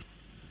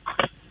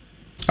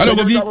hello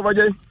Kofi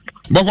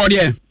bɔkɔ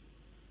deɛ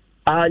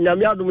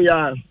nyame adom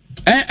ya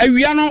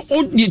awia no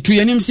wode to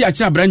yɛnim si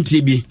akyerɛ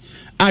abranteɛ bi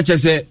a kyerɛ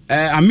sɛ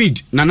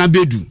Amid Nana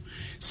Bedu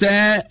sɛ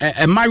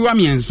emayewa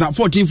miensa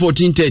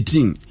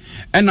 14-13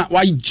 ɛna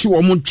wachi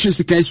wɔn twe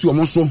sika esi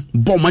wɔn so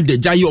bɔ wɔn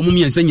adagya yi wɔn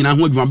miensa nyinaa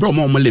ho adwuma bere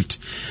wɔn lift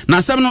na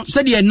asɛm no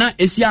sɛdeɛ na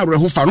esi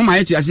awerɛho fa no ma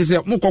yɛte ase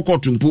sɛ mo kɔ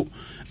kɔɔto mpo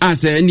a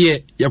sɛ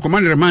neɛ yɛ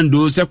command remand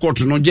sɛ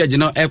kɔɔto no judge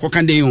no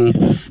ɛkɔka den ho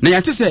na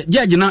yɛte sɛ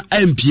judge no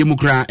ampie mu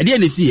koraa ɛdeɛ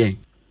na esi yɛ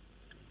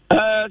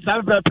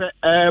saa pɛpɛ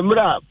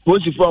mmerɛ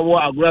polisifoɔ a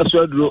wɔwɔ agorɔ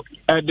so aduro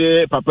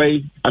ɛde papa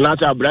yi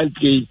anaasɛ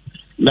aberanteɛ yi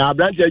na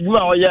aberanteɛ adwuma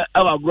a ɔyɛ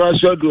ɛwɔ agorɔ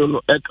so aduro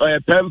no ɛyɛ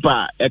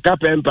pɛmpa ɛka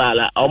pɛmpa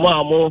la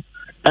ɔmo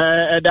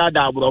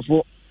ɛdaada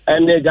aborɔfo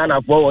ɛne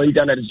ghanafoɔ wɔ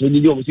internet so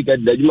didi ɔmo sika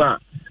dida adwuma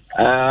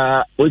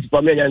a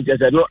ɔsipa me anya nteɛ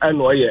sɛ no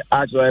ɛna ɔyɛ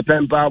aso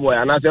pɛmpa bɔ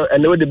anaasɛ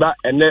ɛne wode ba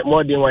ɛne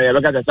mɔden wɔ yɛ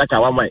bɛka sɛ saka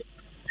waman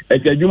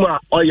ɛti adwuma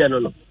a ɔyɛ no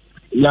no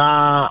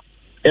na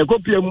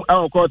ɛkɔpie mu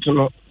ɛwɔ kɔɔto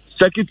no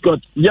circuit court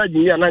judge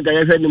ni ananka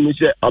yɛhwɛ ne mu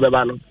sɛ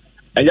ɔbɛba no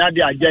ɛyɛ ade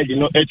a judge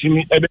no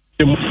ɛtumi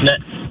ɛbɛtumi mu nɛ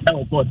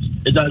ɛwɔ court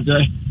ɛgyan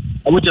sɛ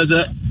ɔmo kyɛ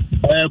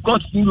sɛ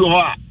court studio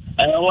hɔ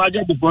a wɔn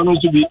agyefoɔ no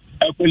nso bi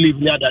ɛkɔ leave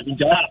ne adade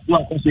nkyɛn a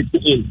wɔn akɔ sɛ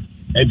in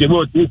ɛdɛbɛ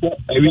ɔtumi sɛ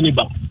ɛwi ne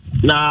ba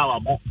na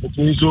waba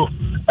ɔtumi nso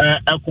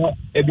ɛkɔ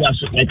ebi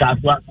aso ɛka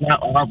asoa na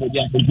ɔwɔ akɔgye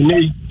akɔgyina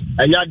yi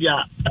ɛnyɛ ade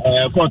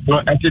a court no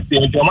ɛtete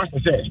nti ɔmo asɛ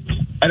sɛ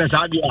ɛna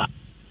saa ade a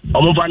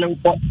ɔmo fa ne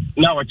nkɔ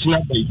na ɔkyena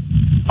bɛyi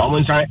ɔmo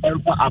nsan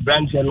ɛmfa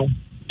aberanteɛ no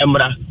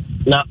mmra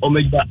na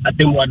ɔmɛgya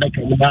atemmu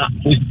adaka mu na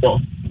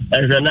positɔ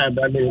ɛhwɛ na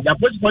ɛbɛn no na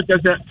positɔ kyɛ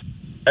sɛ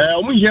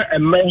ɔmo yɛ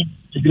mmɛn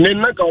ɛdini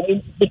nanka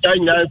ɔmo kuta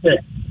nyinaa sɛ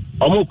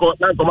Omuko,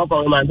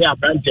 Nankomako, and they are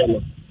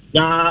planting.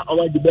 Now,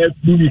 over the best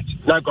minute,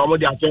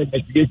 Nankomodi after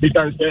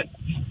investigation said,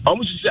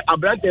 almost a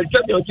brand and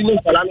said, you're seeing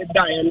Kalani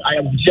dying. I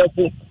am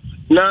careful.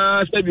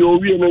 Now, said you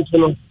will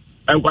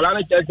and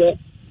Kalani said,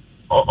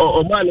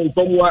 or man in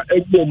Komua,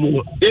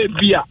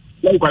 Ebia,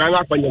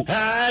 Nankolana,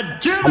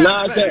 and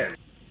now said,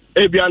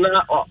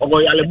 Ebiana or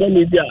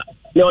Yalabomia,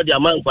 no, the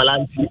amount of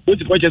Kalanti,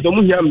 which was a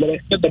Muhiam,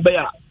 the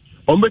bear,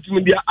 or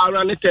making the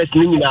around the test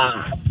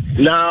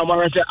now,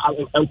 Marasa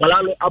and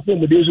Kalano, Apple,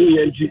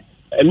 the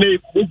and they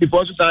put the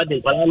process out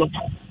in Kalano,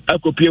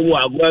 Akopia,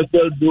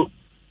 do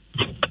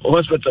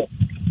hospital.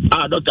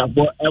 Doctor,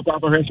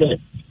 Alcohol,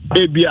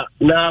 Abia,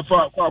 now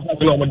for a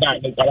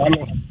diet in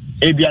Kalano,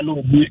 Abia,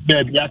 no,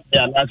 baby,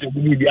 and that's a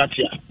good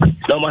Yatia.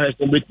 No one has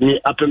to meet me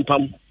up and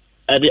pump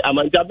at the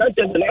Amanda,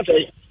 and I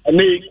say, and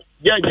they,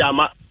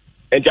 Jama,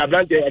 and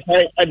Jablante,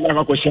 I never have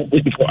a question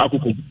before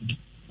Akuku.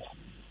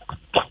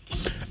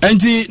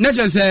 Enti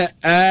nature say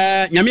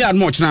nyame ad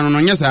mo chena no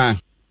nya sa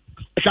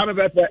sabe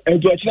pepe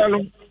ento chena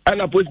no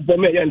ana post for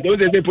me and those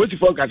dey post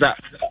for kasa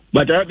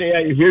but I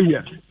dey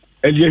here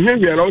and you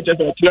hear no just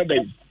chena dey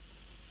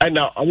and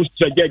now I was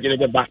to judge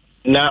the back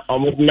na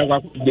omo na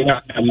kwa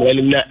na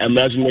amreli na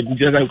amrazu na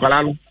dije san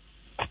kwala no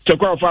to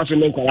kwa fast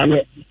no kwala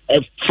no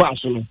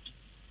fast no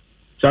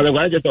so na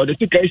kwa just the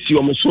ticket si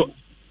omo so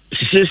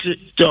sisi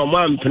to omo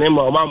ampene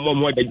ma omo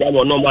mo de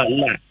jamo no ma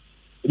na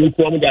ni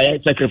ko omo dey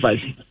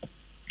sacrifice.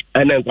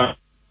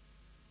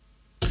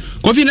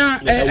 Kofi na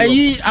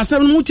ayi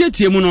asem no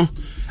tietie mu no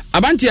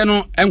abantie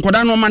no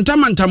enkoda no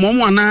manta mo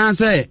mu ana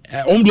se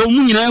omdo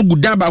mu nyina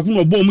guda ba ku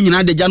no bo mu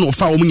nyina dagya no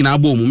fa o mu nyina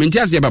bo mu menti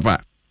ase papa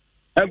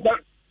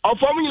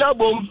ofo mu nyina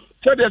bo mu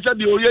se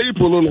de oye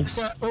ipo no no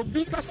se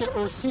obi ka se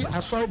osi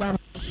asori ba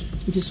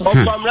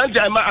ofo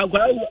mranja ma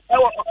agwa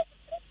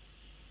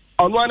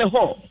ono ane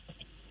ho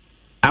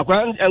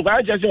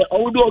agwa je se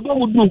odo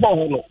mu du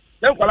ho no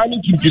then kwala ni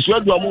kinti so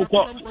do mo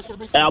ko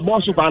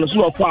aboso pa no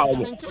so fa o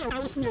mo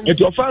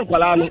eti ofa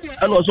kwala no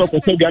ana o so ko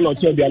tebia na o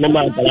tebia na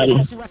ma kwala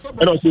no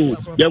ana o so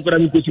yen kwala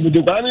mi ko si mu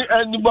de kwala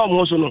ni bo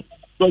mo so no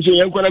so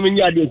yen kwala mi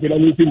nya de kwala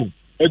mi ti mu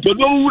eti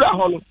do mu wura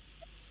ho no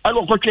ana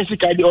o ko twesi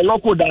ka de o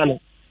loko da no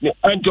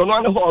anti ono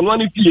ane ho ono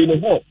ane pie no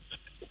ho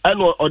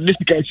ana o de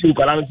sika si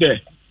kwala no se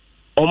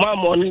o ma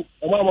mo mo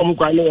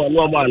kwala no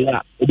no mo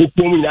ana o de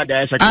pomu nya da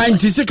ya saka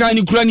anti sika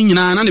ni kura ni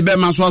nyina na ne be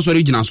ma so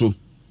asori gina so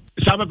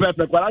sabe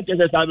pepe kwala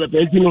chese sabe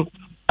pepe no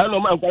ano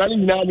man kwala ni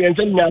na mi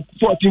ense na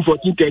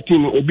 14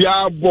 13 obi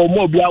abo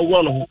mo obi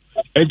awo no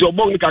enti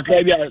obo we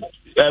kakra bia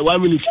 1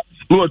 minute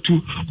no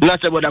 2 na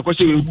se boda ko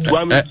se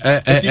 1 minute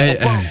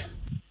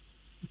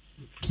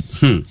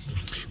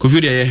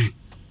Kofi de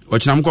o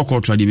china mko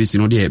ko twa divisi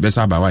no de be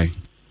sa ba wai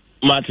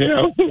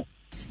Mateo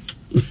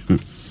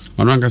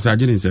ono anka sa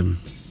jini nsem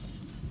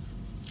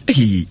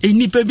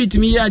ni pe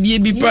bitimi ya de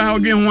bi pa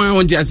odwen ho a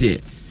wonti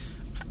ase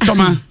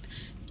toma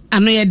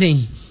ano ye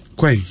den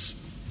kwai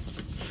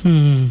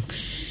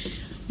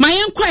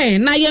mayenkwe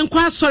na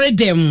yenkwa asore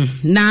dem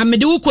na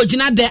mede wo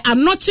kogina de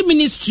Anochi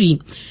ministry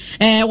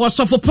was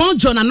of upon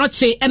John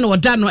Anochi and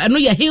Odano and no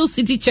Hill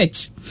City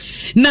Church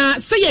na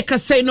say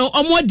kase no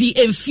omodi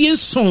emfie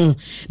son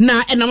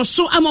na enam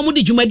so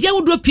amamudi dwumadia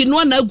wodo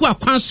pinu na agu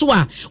akwan so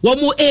a wo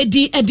mo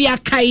edi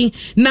akai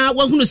na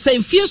wahunu say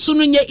emfie so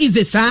no nye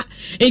izesa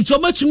enti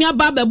omatumi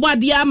aba bebo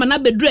ade ama na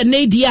bedure na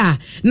edi a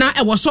na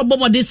e wo so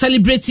bomode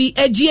celebrate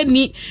agie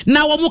ni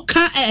na wo mo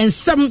ka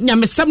ensam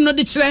nyamesam no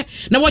de kire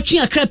na wo twe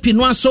akra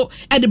pinu aso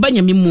e de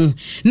banyame mu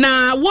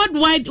na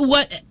worldwide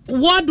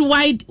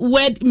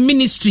word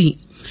ministry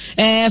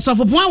so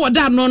for point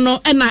wada no na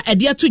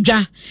ede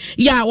atodwa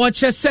ya wo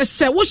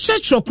chesese wo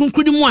hwehwero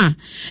kunkrudi mu a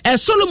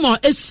Solomon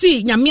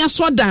esi nyame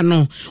asoda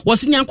no wo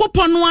se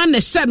nyankopon no na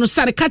hye no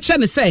sare ka kye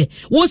ne se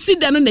wo si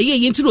da no na ye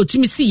yenti no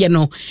timi si ye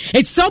no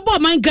eti se obo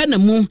man Ghana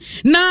mu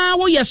na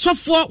wo ye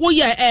sofo wo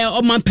ye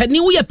omanpani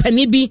wo ye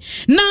pani bi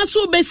na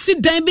so be si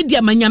dan bi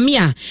dia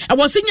manyame a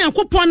wo se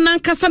nyankopon na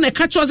nkasa na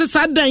ka kye se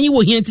sa dan yi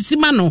wo hienti si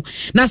ma no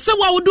na se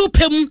wa wo do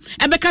pem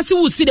ebeka se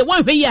wo si de wo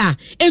hwe ya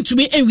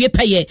entumi enwie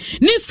peye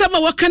ni sama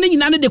wo kan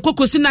nyina ne de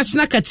kokosi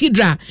National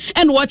Cathedral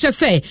and watch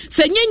say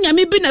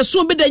nyanyame bi na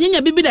so bi da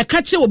nyanya bi na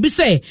ka che obi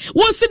say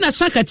won si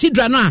National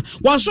Cathedral no a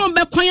wo so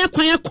be kwan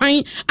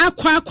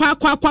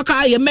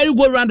akwa ye merry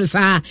go round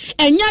sa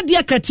enya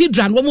de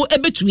cathedral wo mo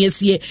ebetumi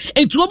asie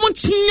enti wo mo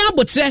nya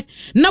botre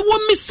na wo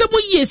misemu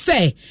ye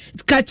say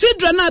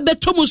cathedral na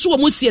betomu so wo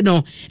mo sie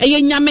no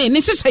eye nyame ne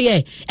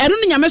hyehyeye eno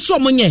ne nyame so wo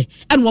mo nye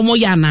en wo mo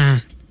ya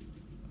na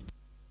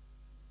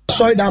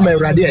Soy down my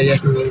radio,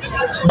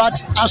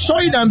 but I saw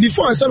it and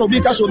before I said,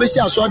 because obviously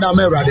I saw down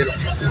my radio.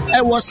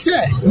 I was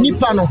say,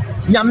 Nipano,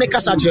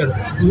 Yameka Satchel.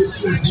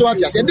 So I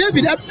said,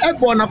 David,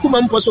 Ebon,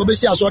 Akuman,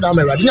 obviously I saw down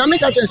my radio.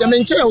 Yameka Chance, I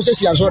mean, Chelsea who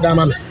says I saw down.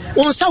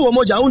 On Sawa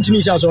Moja, on Timmy,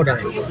 I saw down.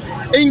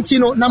 Ain't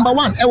number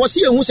one, I was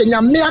here who said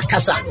Yamea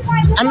Casa,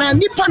 and I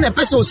Nipan a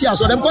person see I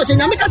saw them because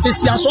Yameka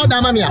says I saw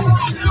down.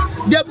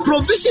 The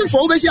provision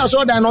for obviously I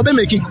saw down, or be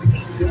making.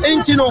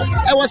 Ain't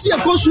I was here,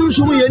 Kosu,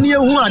 Sumi, and near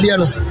who are there.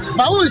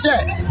 But who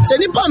said, Se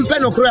nipa mpe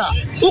no kra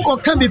uko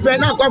kan bi pe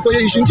na akwa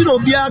koye isu nti na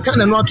obi aka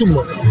na no atum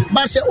no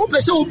but se wo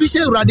pese obi se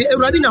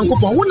Awurade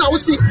Nyankopɔn wo na wo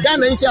si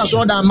Ghana nsi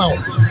asoda ma wo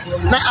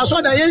na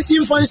asoda yensi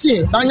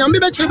mfansi ba nyame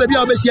be kire baby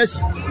a obesi asi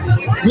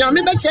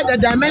nyame be kire the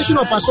dimension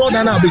of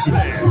asoda na obesi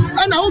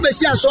and wo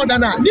besi asoda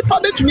na nipa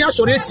betumi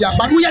asore tia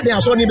but wo ye den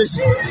asoda ni besi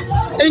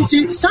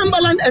enti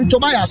Sambaland and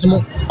Tobias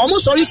mo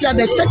almost sorry see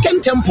the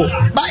second temple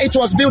but it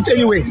was built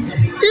anyway.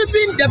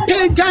 Even the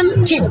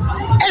pagan king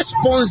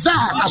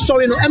sponsor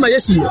sorry no ema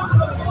yesi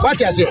what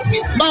you say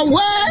but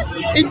where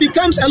it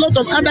becomes a lot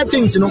of other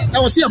things, you know, I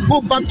will say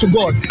go back to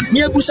God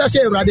near Busa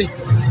say Rade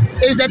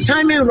is the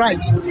timing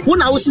right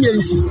when I will see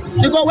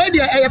because where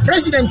the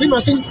president in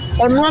was in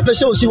on one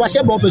person she was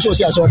able to see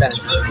so that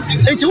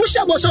it was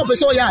able to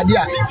so yeah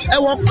there I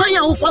will cry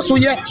out for so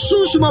yeah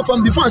soon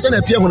from before I send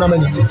a peer.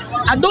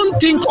 I don't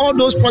think all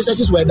those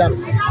processes were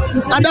done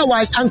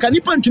otherwise and can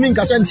you point to me Rade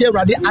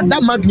at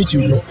that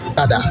magnitude no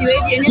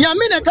yeah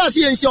me the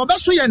case and see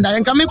obeso yenda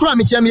and can me cry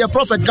me tell me a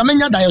prophet come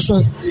nya die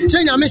so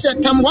say nya me say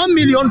 $1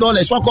 million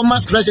for come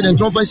president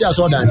no fancy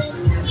so that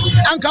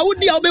and ka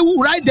wudi obewu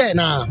right there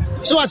now.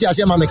 So what you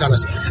say, Mamma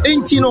Canas?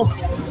 Ain't you know,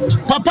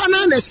 Papa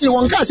Nana say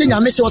one can say, I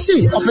miss or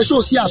see, or person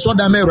see us so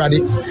damn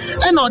ready.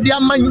 And all the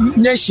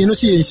man nation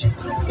sees.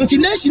 Until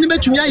nation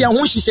bet to me, I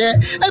want she say,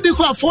 every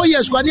 4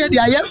 years, 1 year, the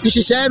air,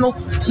 she say, no,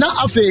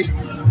 not a fee.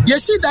 You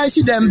see, I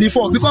see them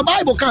before because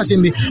Bible can't see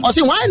me. I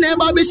say, why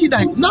never be see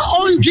them? Not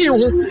on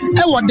June,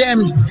 I want them.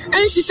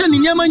 And she said,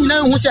 in Yemen,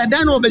 who said,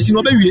 Dan Obesi,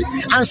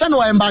 and son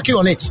are embarking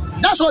on it.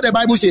 That's what the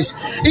Bible says.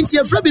 It's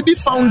a very big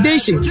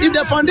foundation. If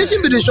the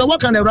foundation be destroyed, what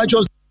can the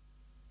righteous?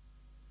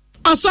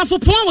 Also for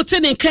point what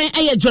ten can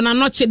a John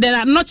Anoche there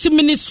are not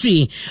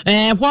ministry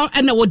what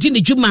and wodi ne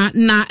djuma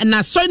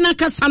na sorry na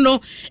kasano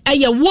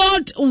a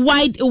world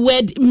wide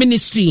word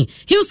ministry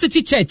Hill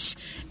City Church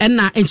and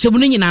na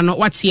enchebunu nyina no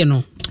watie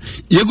no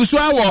yeguso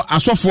awo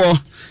asofo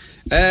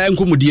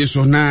nkomudie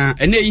so na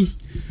enei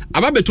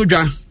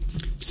ababetodwa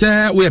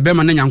se we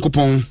bema na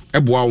Nyankopɔn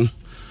eboa wo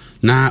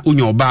na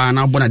unya oba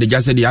na bona de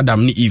jase de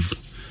Adam ni Eve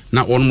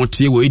na won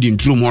motie wo edi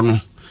ntrum ho no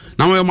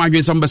na wo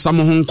madwen sam besam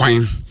ho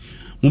nkwan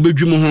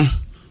mubedwum ho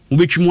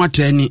mubetwum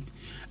atani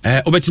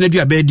obetena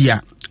dua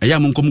baadia eya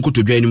monkom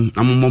kotodwa anim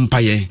na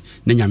mompaye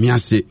na nyame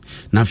ase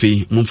na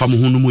fe momfa mo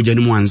hunu mogya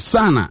nim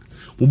ansana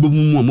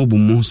mubemu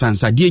amobum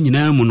sansa de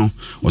nyina mu no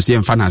ose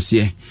emfa na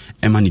ase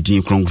ema ne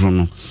din kronkron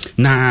no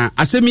na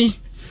asemi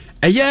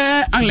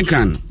eye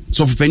Anglican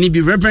so for penny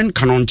be Reverend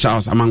Canon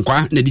Charles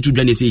Amankwa na di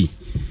tudwa ne sei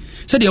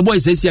said your boy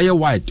says here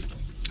wide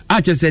a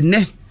che said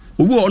ne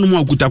obi wo no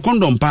mo akuta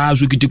condom pa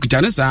so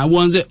kitikita ne sa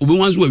wonze obi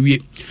wanzo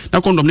awie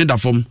na condom ne da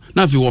fom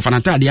na fe wo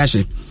fanata de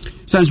ahye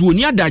sans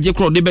woni adaje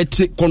kro de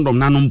beti condom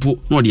na no mpo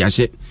na de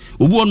ahye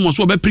obi wo no mo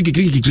so be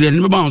prikikikikire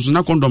ne ba so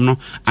na condom no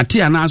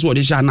ate ana so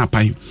de sha na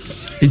pan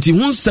enti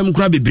hunsem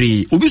kra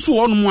bebre obi so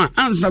wo no mo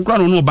ansa kra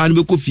no ba no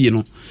be kofie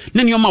no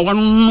ne ne o ma wa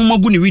no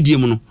magu ne widie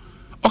mu no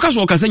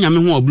okaso okasa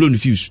nyame ho oblo no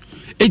fuse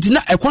enti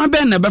na ekwan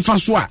ben na be fa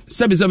so a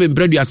sebe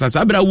bradu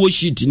asasa abra wo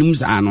sheet nim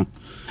sa no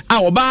a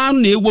oba no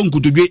na ewo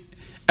nkutodwe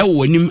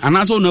ewo nim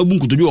anasa na abu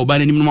nkutodwe oba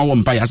na nim no ma wo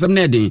mpa ya asem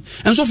na eden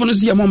ensofo no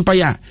sie mo mpa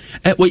ya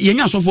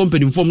yenya asofo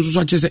mpanimfo so so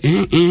ache se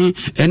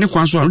ene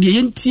kwan so a de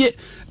yentie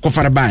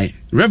kofare bai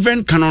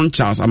Reverend Canon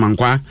Charles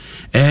Amankwa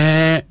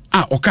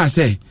oka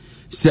se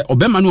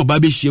obema no oba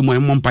be hie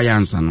mo mpa ya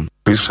ansa no.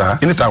 Sir,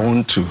 anytime I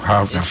want to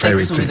have an affair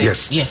with it,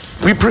 yes. Yeah.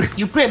 We pray.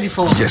 You pray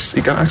before? Yes,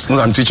 you can ask. No,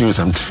 I'm teaching you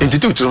something.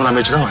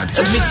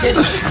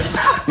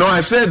 No,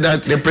 I said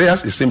that the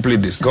prayers is simply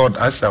this. God,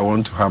 as I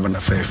want to have an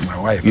affair with my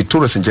wife, you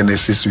told us in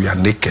Genesis we are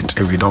naked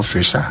and we don't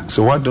feel shy.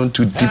 So why don't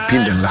you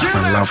deepen the love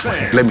and love for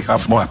her? Let me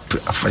have more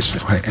affection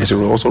for her. And she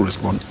will also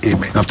respond,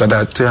 amen. After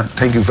that,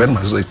 thank you very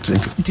much.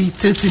 Thank you.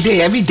 Till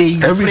today, every day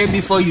you pray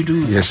before you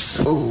do? Yes.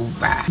 Oh,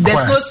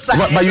 there's no sign.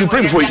 But you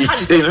pray before you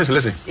eat. Hey,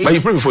 listen. But you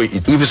pray before you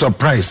eat. You'll be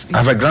surprised. I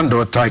have a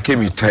granddaughter, I came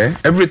with her.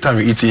 Every time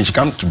we eat, she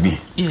comes to me.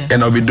 Yeah.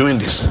 And I'll be doing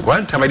this.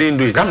 One time I didn't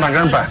do it. I'm my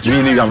grandpa.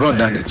 Really, I've not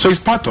done it. So it's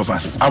part of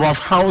us. Our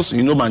house,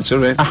 you know, my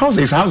children, our house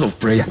is a house of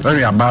prayer. When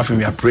we are bathing,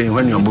 we are praying.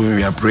 When you are moving,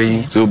 we are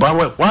praying. So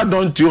but why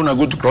don't you, when I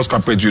go to cross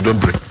carpet, you don't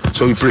pray?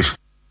 So we pray.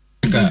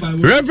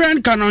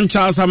 Reverend Canon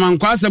Charles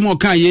Amankwa se mo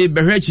kan ye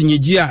behwe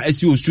chinyegi a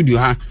esi o studio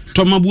ha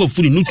tomabu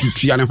afuri no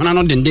tutua ne hona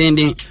no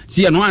dendenden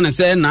si no ana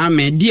se na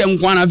me die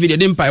nkwa na video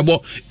de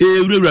mpaebo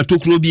ewura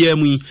tokuro bia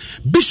mu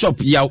Bishop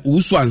ya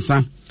usu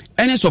ansa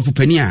ene sofu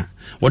pani a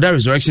Wada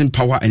Resurrection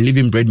Power and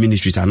Living Bread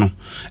Ministries ano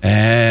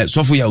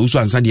sofu ya usu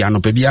ansa dia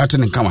no pa bia te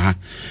ne kan ha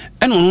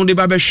ene ono de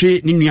ba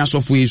behwe ni nua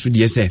sofu yesu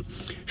de se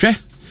hwe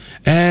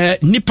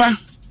nipa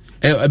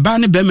ba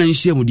ne be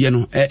manhia mu de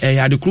no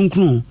ya de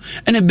kronkron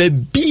ene ba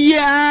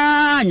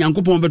bia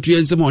Nyankopɔn beto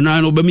yensem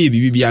ona no ba me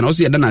bibia na o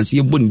se yeda na ase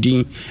e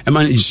bondin e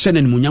ma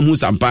hyene mu nyam hu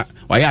sampa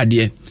wa ya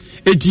de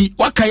eti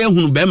waka ya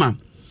hunu be ma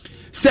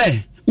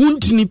se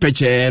untini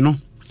peche no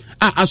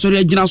asori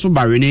agina so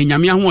bare na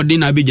nyame ahode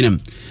na beginam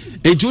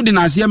eti odi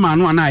na ase ma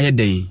no ana aye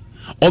den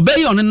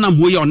obey onenam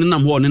ho ye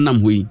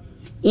onenam ho yi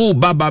o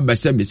baba be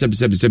sebe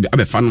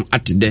abefa no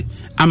atede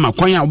ama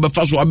kwan a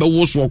obefa so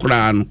abewo so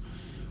kra no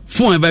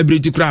phone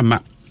vibrate kra ma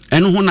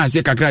ɛno ho na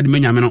ase kakra de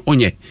manyame no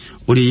onye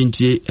ode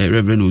yintie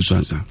Reverend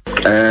Osuansa.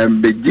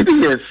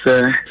 Begiri yes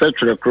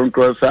sɛ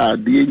kronkron sa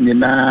ade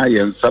nyina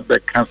yɛn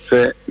sabɛka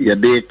sɛ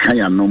yɛde ka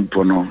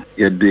yanompo no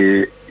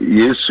yɛde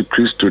Yesu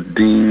Kristo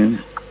din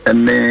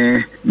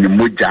ene ni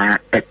moja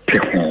ete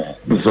ho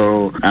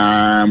so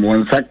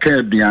won saka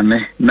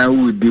aduane na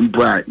wudi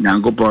mpo a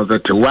nyankopɔn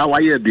sɛ te wa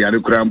ye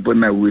aduane kura mpo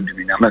na wudi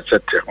nyama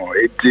sete ho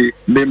eti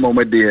me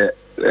momede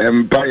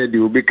empire de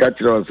obi ka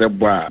kyerɛ sɛ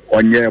bo a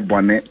onye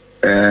bɔne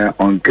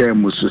onka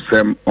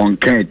mususem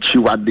onka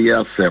chiwade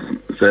asem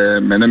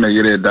sɛ mene me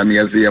yere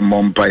daniel sɛ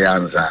mompa ya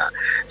nsa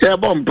ya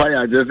bompa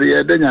ya je sɛ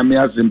ye de nyame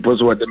asimpo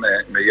so wode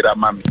me yere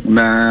ma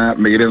na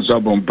me yere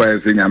nso bompa ya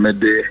sɛ nyame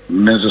de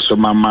me nso so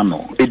mama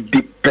no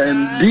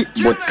dipendi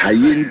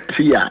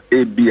botayenti a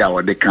ebia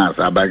wode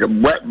kansa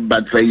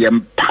but sɛ ye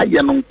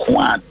mpaye no nko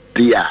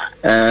adia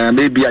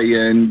maybe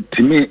yen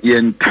timi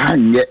yen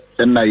tanye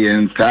na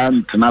yen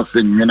san tena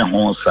se nwene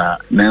ho sa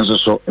nanso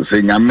so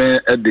se nyame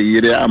de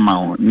yire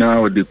ama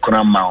na odi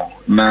kura ma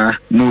na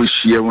no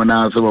hie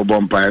wona so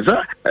bompa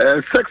sa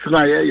sex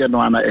na ye no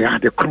ana e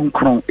had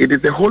kronkron. It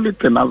is a holy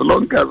thing as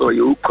long as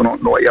you kron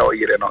no ya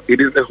yire no.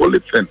 It is a holy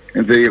thing.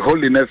 And the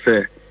holiness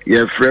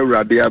ye frere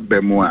radia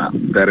bemua.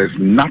 There is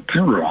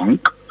nothing wrong.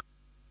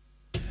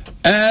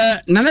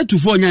 Nana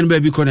tufo nyan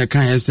ba bi kone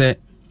kan say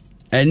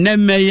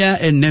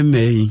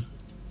eneme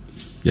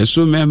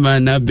yeso mema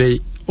na be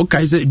o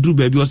kai say dru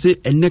ba bi o say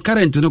enne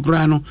current no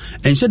kra no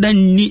enhye dan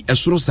ni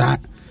esoro saa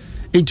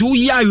enti wo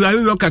ya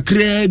ayo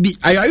kakra bi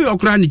ayo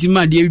kra ne ti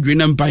ma de adwe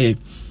na mpaye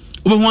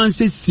wo be wan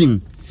say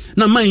sim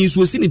na man yi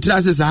so si ni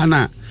trase saa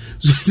na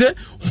so say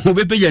wo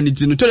be peja ni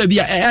ti no to da bi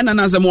na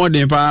na asem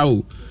odin pa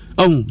o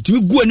ti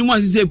mi gu ani mu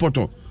asese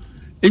poto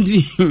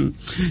enti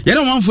ye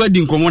na wan fo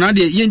adi nkomo na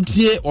de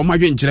yentie o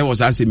madwe nkyere wo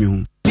saa asemi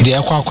ho de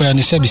akwakoya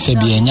ni sebi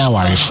enya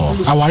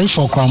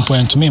awarefo krampo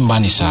entumi mba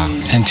ni saa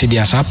enti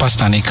dia saa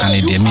pastor ne kan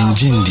de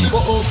menjindi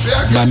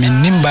ba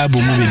menim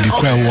bible mu bebi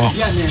kra wo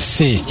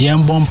say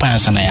yen bompa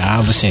sana ya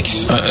have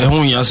sex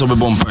ehun ya so be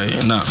bompa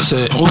na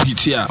say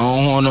ohiti a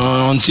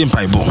on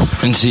timpai bo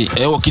enti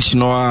e wo kitchen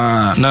no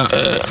na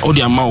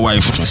odi ama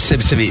wife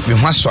sebi me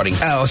ho asori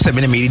o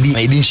sebi na me di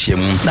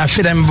nhyiam na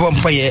fira me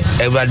bompa ye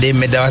everade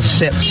me da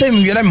say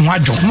me wira me ho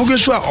adwo mo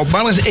gesu a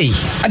oban say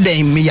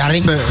adan me yare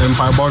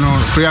mpa bo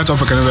no prayer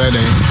topic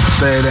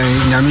say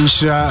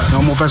nyamisha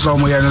no mo person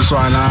mo yen so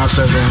ana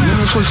say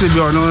no fo say bi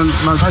ono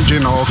na sadwe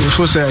na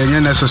fo say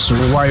enye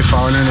necessary wife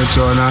on it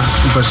ona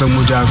person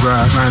mo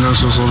diagra na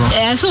so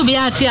so bi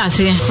ati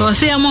ase so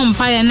say mo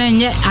mpaye na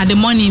enye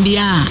ademoni bi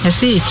a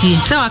say eti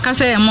say waka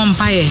say mo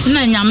mpaye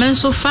na nyame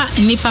so fa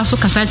nipa so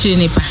kasa kire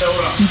nipa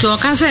nti o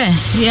ka say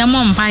ye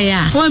mo mpaye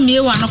a wa mie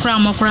wa no kra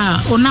mo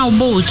kra ona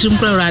obo ochirim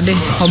kra urade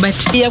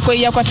obeti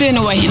ye kwate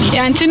no wahini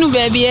ya ntinu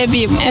baabi e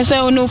bi say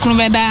onu kunu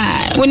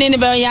beda woni ne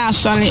be ya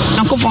asole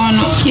akopon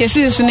no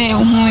yesi su ne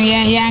hu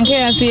ye yanke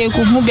ase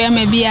ku hu be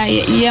ma bia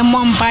ye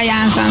mompa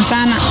ya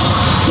ansansana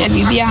ya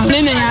bibia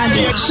ne ne ya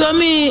do so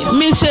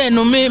mi say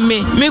no me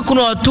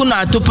kunu otu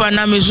na atopa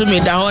na me so me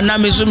da ho na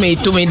me so me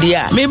to me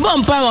dia me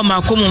bompa wa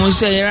makomo mu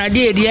say rade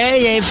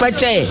ye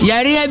fache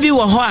yare bi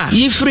wo ho a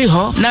yi free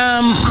ho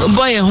na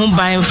boy hu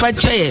ban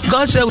fache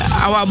God say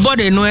our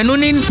body no enu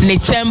ni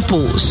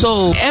temple,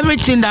 so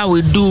everything that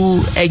we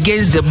do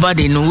against the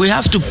body no we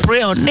have to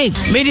pray on it.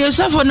 Me dey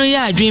suffer no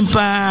ya dream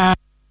pa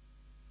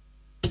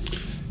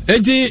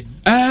eti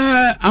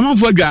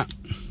amafo adwa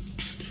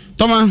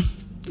Toma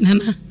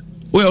nana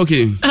we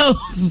okay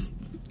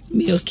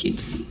me okay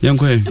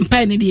yankwe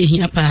mpa ne de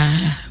hia pa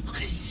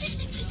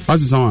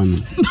what's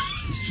someone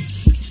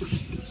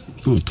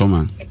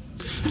Toma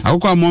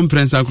akwa mom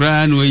prince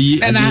akra na oyi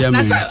adiyam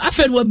na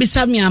afedu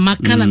obisa me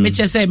amaka na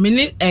meche say me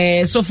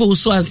ne sofo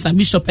Osuansa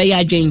bishop ya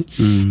adwen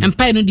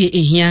mpa no de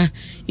ehia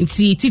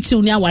nti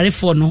titiw ni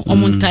awarefo no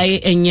omontae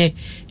enye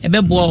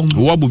ebebo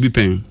wo bo bi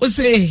pen o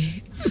say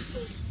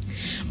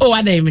o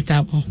ada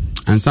imitabo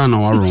ansa na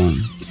waro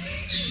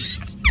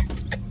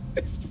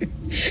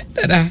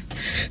dada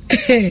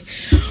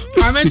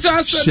amento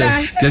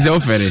da there's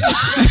offer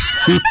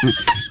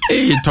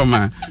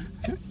Toma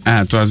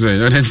to as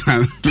well. Ana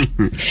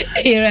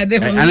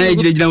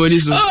ejina wani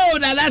so. Oh,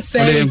 na that's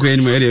say. Ole enko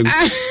eni mo ere.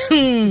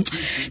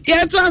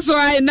 Ya to aso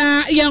ai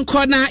na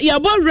yenko na ya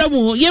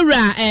borramu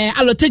yewra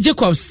Alote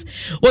Jacobs.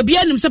 Obi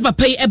anim se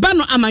papa yi eba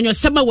no amanyo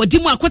sema wadi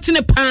mu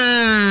akotene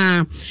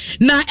pa.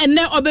 Na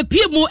ene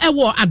obepie mu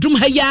ewo adom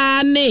ha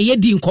ya ne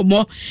yedi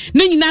nkomo.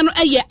 Ne nyina no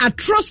eye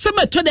atro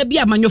sema to da bi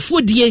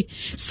amanyofo die.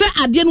 Se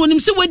ade no onim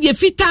se wadi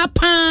fita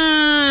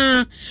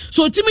pa.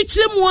 So timi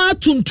kire mu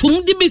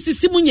atuntum di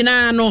besisi mu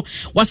nyina no.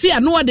 Wase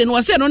ano ade no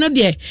wase no no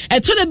de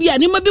eto da bia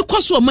ni ma bi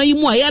koso oman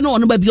mu aya no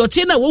ono ba bi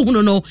ote na wo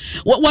hunu no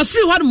wa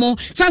free hɔ mo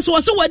sanso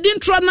wase wadi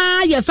ntro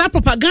na ya sa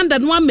propaganda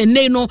no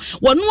amene no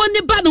wono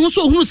ani ba no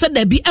so hunu se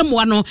da bi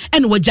emoa no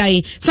ene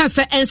wagyae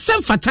sanse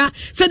ensem fata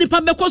se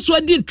nipa be koso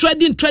adi ntro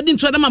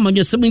na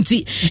mamanyo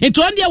seminti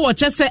ento on de wo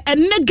che se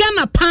ene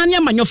Ghana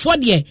panya manyofo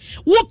de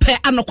wo pe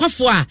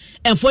anokwafo a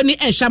enfo ni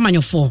ehwa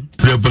manyofo.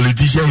 The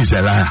politician is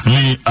a liar.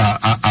 Me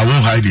I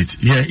won't hide it.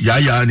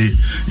 Yeah ni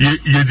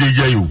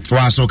ye you for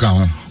asoka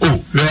ho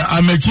oh,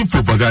 I'm a chief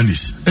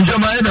propagandist. And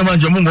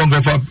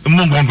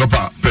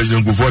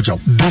President Kufuor,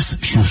 this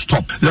should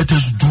stop. Let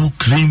us do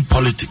clean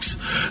politics.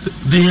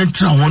 The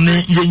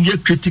entire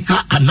critical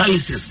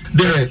analysis.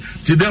 There,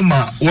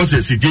 Tidema was a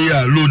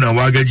Sikea loan and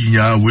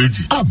Wagajinya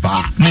waiting.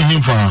 Abba,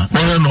 Nihimfa,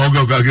 one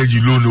Ogagaji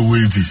loan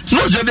waiting.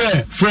 No,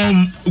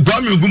 from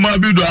Gwami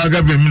Gumabido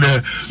Agabim,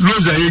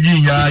 Loza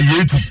Eginya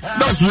Yeti.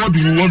 That's what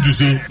we want to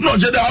say. No,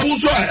 I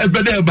also a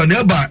better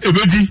Baneba,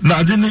 Ebedi,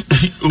 Nadine,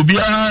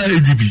 Obia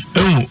Edibi.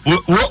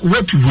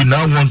 What we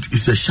now want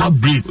is a sharp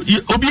break.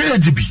 Obia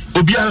Edibi,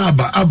 Obia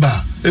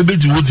Abba,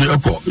 Ebedi Wozi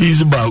Oko,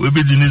 Isba,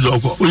 Ebedi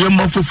Nizoko,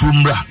 Oyamafo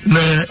Frumra,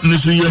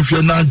 Nisu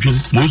Yafia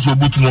most of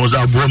both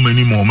Moza,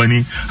 many more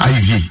money. I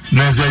hear.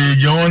 Nasa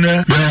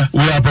Yone,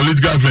 we are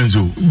political friends.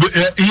 We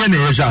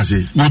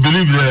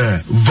believe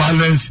the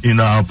violence in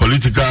our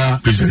political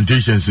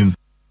presentations in.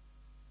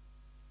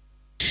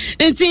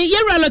 Nti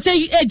yɛwura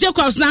lɔtɛ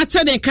Jacobs na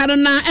ate ne kano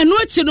na ɛno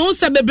akyi no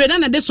sɛ bebree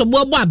na de so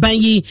boabo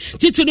aban yi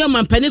titiri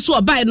ɔmampani so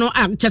ɔbae no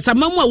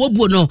kyɛsamamu a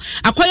wɔbuo no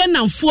akɔyɛ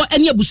namfoɔ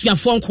ne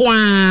abusuafoɔ nko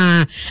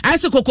a ayɛ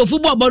sɛ kokofu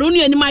bɔ ɔbɔro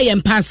no anim ayɛ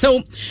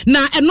mpaasew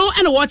na ɛno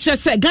ɛna wɔkyerɛ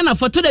sɛ Ghana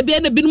foto da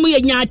bia na binom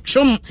yɛ nya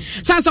atwom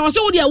sansa wɔ sɛ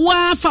wo deɛ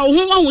wɔafa wo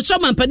ho wahu sɛ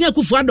ɔmampani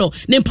Akufo-Addo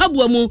ne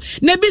mpaboa mu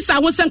na bi sa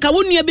ho sɛ nka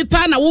wo nua bi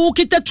paa na wo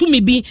kita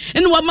tumi bi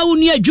ne wɔma wo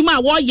nua adwuma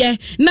a wɔyɛ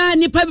na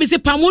nipa bi se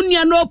pam wo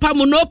nua no pam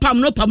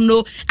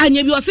no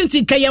anya bi ɔse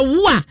nti kaya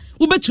wa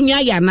wobetumi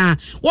aya na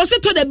wo se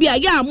to da bia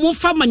ya mo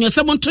fa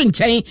manyosem nto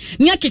nkyɛn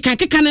ne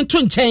akeka ne nto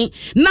nkyɛn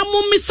na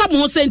mo misa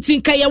mo se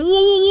nti kaya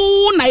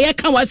wo na ye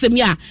ka wasɛm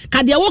ya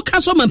ka de wo ka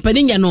so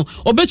mampani nya no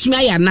obetumi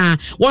aya na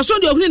wo so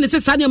de ohunu ne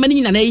sesa ne mani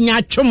nyina na nya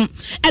atwom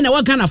ɛna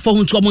wa Ghana fo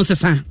ho nto mo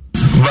nsesa.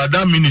 But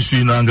that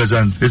ministry in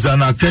Angazan is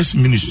an attached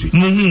ministry.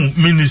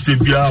 Minister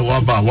Bia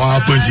Waba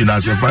appointed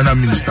as a final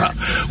minister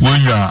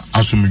when you are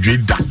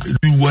Asumujeda.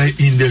 You were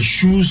in the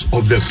shoes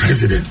of the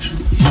president.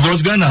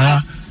 Because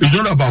Ghana is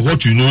not about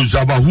what you know, it's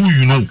about who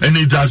you know. And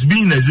it has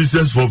been in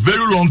existence for a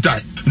very long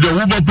time. The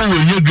Wubapo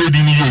will hear grade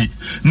in ye,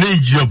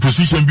 Nature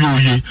position be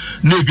ye,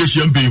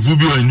 Negation be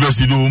Fubio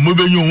University,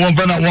 moving you one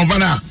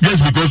fana,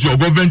 just because your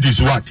government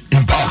is what?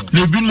 In power.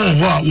 They've been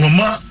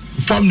more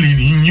family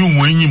in you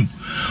when you.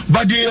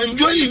 But they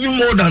enjoy even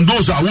more than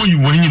those are who you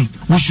win.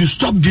 We should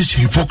stop this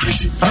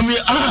hypocrisy. I mean,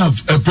 I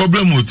have a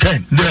problem with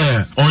 10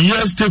 there on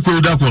your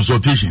stakeholder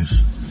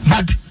consultations.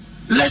 But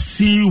let's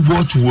see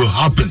what will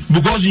happen.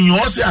 Because in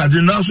your say, I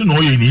didn't know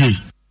in here.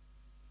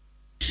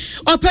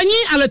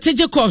 Openyi Alote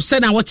Jacob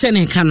said, I was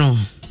in Kano.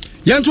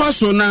 Yantua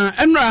so na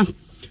Enra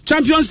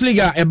Champions League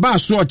eba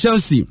so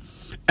Chelsea.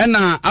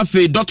 Ena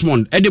afe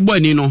Dortmund edebo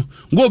ani no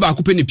go ba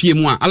ko pe ne pie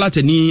mu a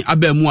alatani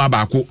aba mu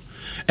abako.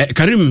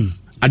 Karim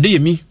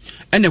Adeyemi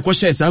ene ko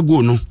share sa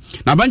go no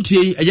na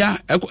bantie eya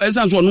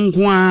esan so no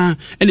nko a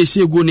ene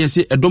share go ne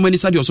se edomani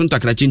sadio so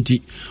ntakra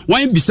nti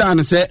wan bisa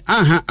ne se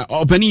aha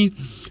opani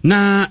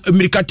na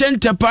America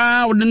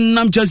tentepa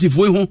wodnam Chelsea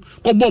foi ho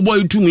ko bobo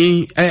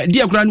itumi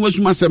dia kura ne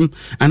wasuma sem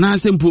ana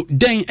sempo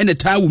den ene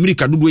taa wo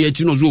America dodo ya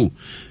chi no zo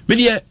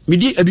medi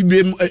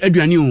abibrem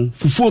aduane o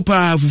fufuo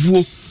pa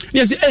fufuo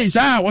ne se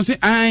sa wo se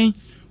ai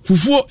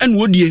fufuo ene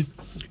wodie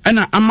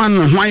ena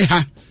aman hwan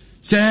ha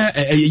se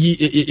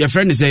your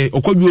friend say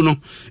okwadwo no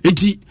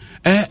enti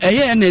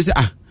eye na say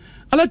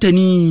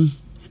alatani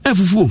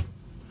fufuo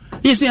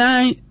ye say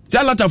ai se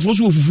alatafo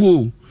so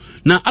fufuo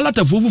na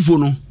alatafo fufuo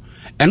no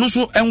eno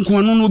so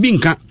enko no obi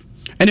nka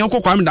ene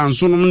okokwa am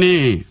danso no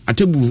ne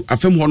atebu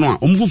afem ho no a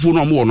omfufuo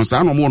no omwo no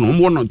sa na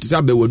omwo no tise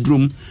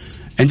abawadurom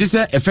enti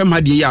se efem ha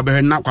de ye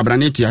abehwe na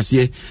kwabrane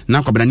tiase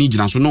na kwabrane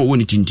gina so no wo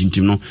ni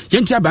tintintim no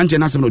yenti abanche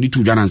na asem no di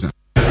tu dwanansa.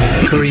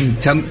 Kareem,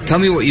 tell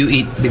me what you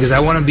eat because I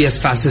want to be as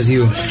fast as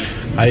you.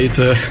 I eat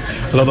a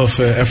lot of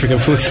African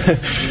food,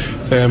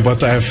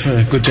 but I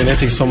have good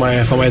genetics for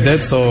my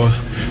dad, so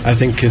I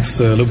think it's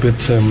a little bit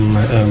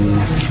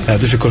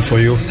difficult for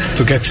you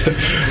to get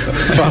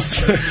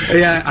fast.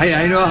 Yeah,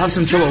 I know I'll have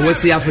some trouble.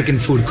 What's the African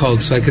food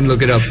called so I can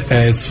look it up?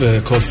 It's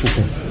called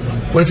fufu.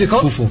 What is it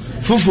called? Fufu.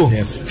 Fufu?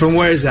 Yes. From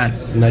where is that?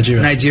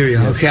 Nigeria.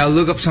 Yes. Okay, I'll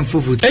look up some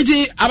fufu.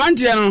 Eti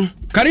abantia no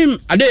Karim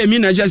Adeyemi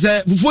na je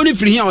say fufu ni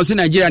free here o se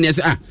Nigeria na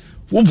say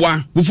wo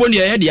boa fufu ni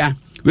ye dia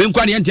we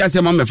nkwa de ntia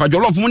se ma mefa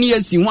jollof mu ni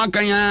yasi ho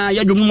akan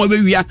ya dwom mo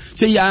bewia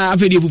se ya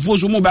afedi fufu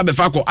so mo ba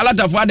befa ko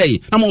alatafo adai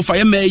na mo fa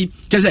ye mai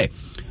je say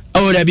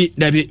oh dabi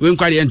we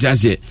nkwa de ntia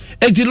se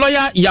eti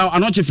lawyer ya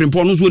anoche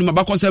frimpon no so ni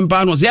mabakọ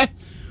sempa no se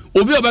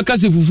obi obeka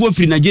se fufu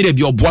free Nigeria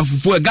bi oboa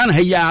fufu Ghana ha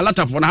ya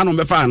alatafo na ha no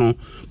befa no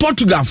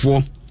Portugal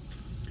fo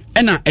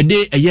ena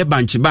ede eye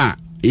banche ba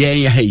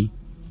ye hai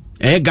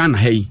Ghana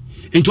hai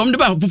entom de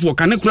ba fufu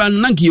kan kura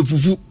nanke ye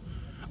fufu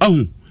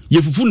ahu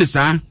ye fufu ne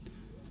saa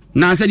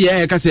na se de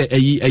ye ka se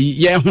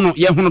ye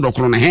hono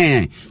dokoro na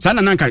he saa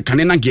na nanka kan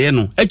nanke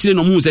no akire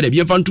no mu se de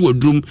bi fa nto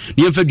adurum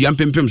ne ye fa dua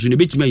pempem so ne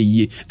betima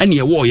yiye ene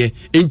ye wo ye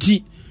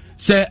enti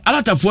se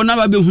alatafo na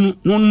ba be hunu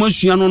no no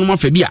masua no no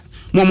mafa bia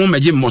mo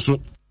meje mmoso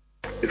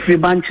fi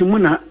banchi mu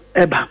na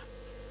eba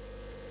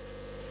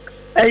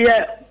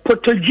eye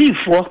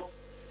Portuguese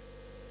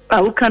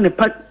a wo kan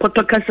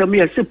Portuguese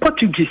me se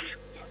Portuguese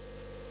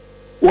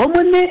wo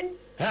mo ne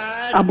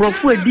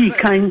aborɔfo edi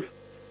kan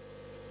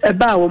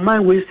eba a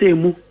wɔman wei sɛ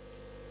mu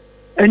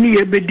ɛne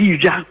yɛbɛdi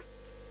dwa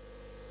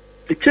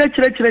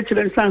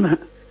kyerɛkyerɛ sana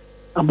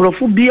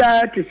aborɔfo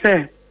biara te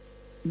sɛ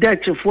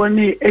dɛkyefoɔ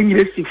ne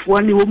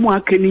enyiresifoɔ ne wɔn mu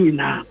aka ne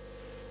nyinaa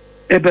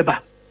ɛbɛba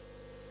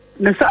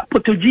na sa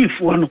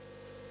potogyifoɔ no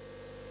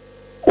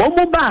wɔn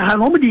mu baa ha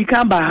no wɔn di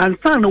kan baa ha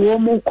nsa na wɔn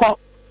mu kɔ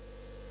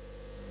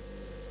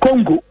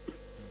Congo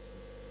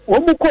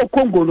wɔn mu kɔ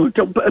Congo no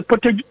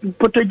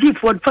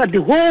potogyifoɔ for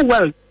the whole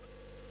world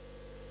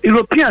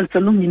Europeans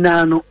no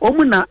nyinaa no wɔn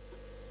mu na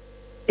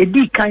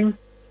edi kan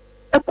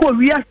ɛkɔ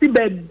wiase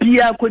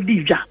baabia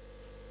kɔdi dwa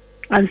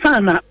ansa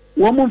na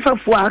wɔn mu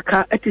mfɛfoɔ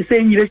aka ɛte sɛ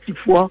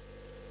enyiresifoɔ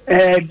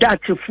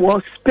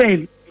Dutchfoɔ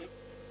Spain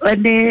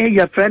ɛne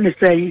yɛfrɛ no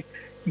sɛ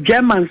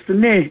Germans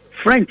ne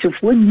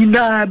Frenchfoɔ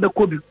nyinaa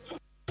bɛkɔ bi.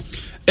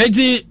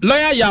 Eti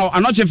lawyer yaw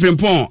anoche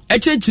frimpon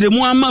ekyekire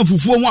mu ama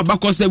fufuo mu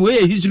abakɔ sɛ we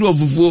history of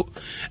fufuo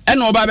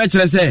ɛna oba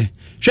bɛkyerɛ sɛ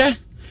hwɛ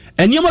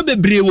enioma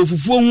bebree wɔ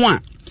fufuo ho a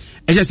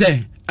ɛkyɛ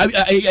sɛ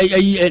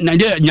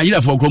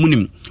Nigeria for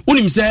kromunim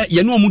unim sɛ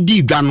ye no mu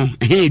di dwa no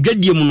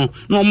dwadie mu no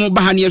na ɔmo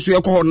ba ha ne so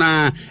yɛkɔ hɔ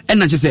na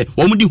ɛna kyɛ sɛ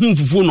ɔmo di hu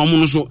fufuo na ɔmo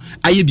no so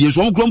ayɛ bie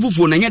so ɔmo krom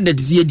fufuo na nyɛ de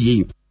te sie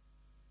die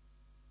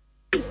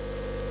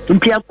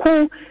nti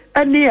akɔ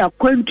ɛne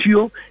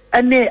akwantuo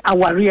ɛne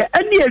aware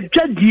ɛne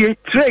adwadie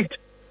trade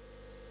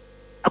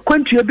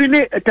akwantuo bi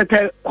ne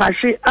tete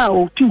kwahye a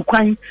otu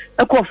kwan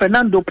ɛkɔ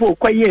Fernando Po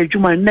kɔyɛ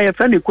adwuma na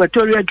yɛfrɛ no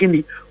Equatorial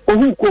Guinea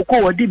ohu koko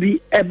wɔde bi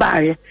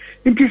ɛbaaye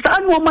nti saa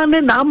nneɛma ne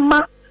na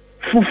ama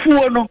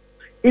fufuo no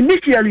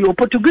initially o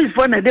Portuguese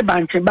for na de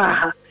banche ba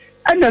ha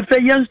ɛna fɛ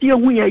yɛn so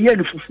yɛhu yɛ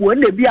no fufuo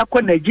na bi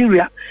akɔ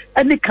Nigeria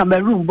ɛne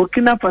Cameroon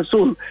Burkina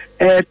Faso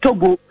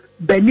Togo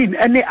Benin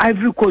ɛne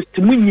Ivory Coast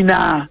mu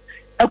nyinaa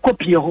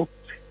ɛkɔpie hɔ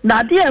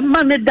na adeɛ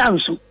ma ne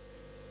danso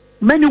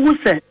many who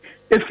say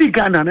efi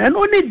Ghana na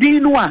ɛno ne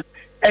din no a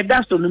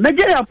ɛda so no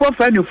Nigeria for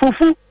fɛ ne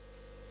fufu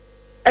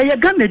ɛyɛ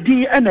Ghana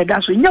din ɛna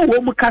ɛda so nyɛ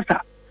wɔ mu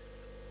kasa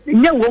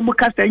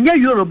nyɛ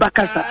Yoruba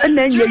kasa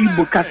ɛna nyɛ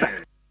Igbo kasa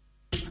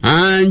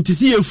nti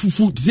si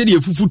efufu ti se de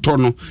efufu tɔ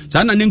no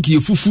saa na ne nki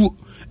efufu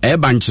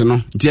banche no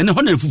nti ene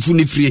hɔ na efufu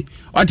ne fie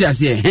ɔte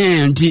ase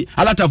nti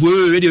alatafo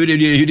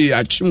we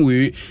achim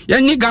we ya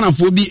ni Ghana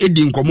fo bi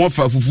edi nkɔmɔ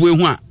fa fufu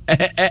ehu a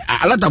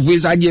alatafo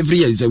isa ade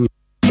free ensem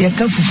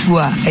yɛka fufuo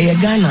a ɛyɛ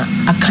Ghana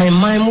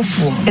akanman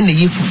mufo ɛna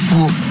yɛ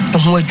fufuo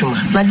ɛho adwuma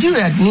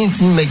Nigeria ne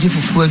ntimi magye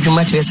fufuo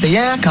adwuma kyerɛ sɛ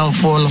yɛn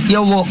akanfo no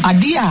yɛwɔ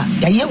ade a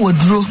yɛyɛ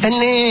waduro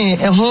ɛne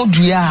ɛho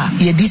dua a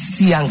yɛde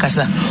si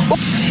ankasa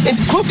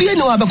enti krobie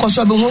ne wabɛkɔ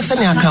so abɛhu sɛ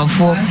ne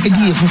akanfo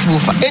ɛdi yɛ fufuo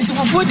fa enti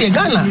fufuo de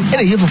Ghana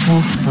ɛna yɛ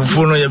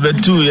fufuo no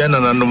yɛbɛtu yɛn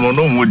nananom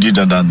no mu di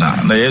dadada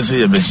na yɛso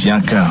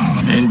yɛbɛsia ka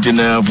enti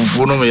na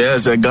fufuo no yɛ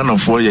sɛ Ghana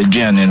fo yɛ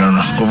aduane no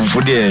no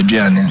fufuo de yɛ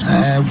aduane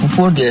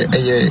fufuo de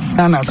ɛyɛ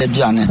Ghana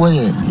aduane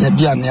wɔyɛ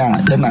aduane a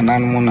yɛn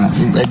nananom na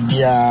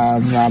adia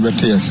na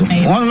bɛto yɛ so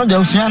wɔn no de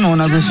ofia no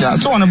na bɛfia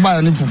so wɔn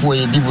ba ne fufuo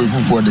yɛ di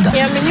fufuo de da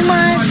ya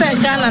minima sɛ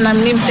Ghana na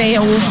minim sɛ yɛ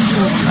wo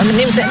fufuo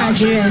minim sɛ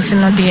Nigerians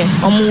no de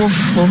ɔmo wo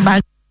fufuo ba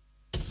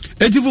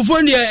eti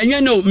fufuo ne enye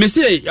no me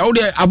say wo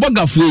de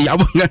abogafo yi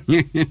aboga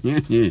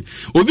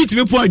obi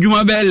timi pon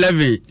adwuma be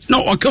 11 na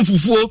ɔka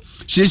fufuo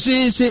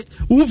hyehye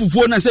wo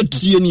fufuo na sɛ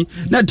tie ni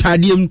na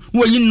tadeɛ mu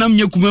wo yi nam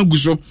nya kuma gu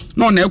so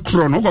na ɔna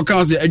ekro no ɔkɔ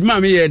ka sɛ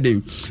adwuma me yɛ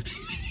den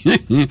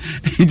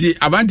iti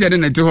abante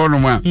ne te hɔ no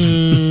ma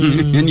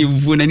ni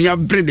fufuo na ni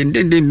abre den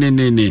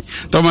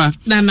toma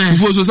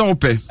fufuo so sɛ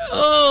opɛ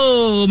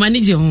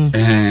manage ho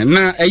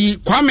na ayi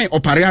Kwame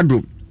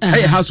Opariado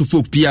ɛyɛ house of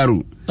folk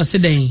PRO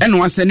ɔsɛdɛn ɛna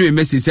wasɛ ne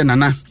message sɛ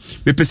nana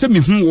mepɛ sɛ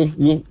mehu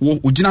wo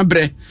ogyina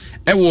brɛ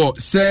ɛwɔ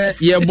sɛ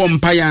yɛbɔ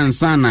mpa yɛ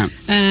ansa na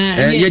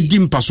yɛdi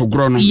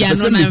mpasogorɔ no mepɛ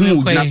sɛ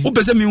mehu ogyina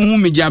wopɛ sɛ mehu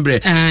megya brɛ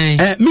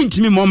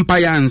mentimi mmɔ mpa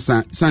yɛ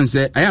ansa san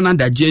sɛ ɛyɛ na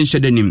adagye nhyɛ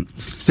danim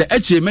sɛ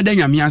akyire mɛda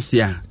nyame ase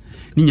a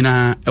ne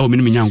nyinaa ɛwɔ me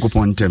ne me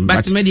Nyankopɔn ntɛm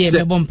but mɛde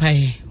yɛbɛbɔ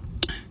mpaeɛ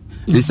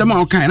nsɛm a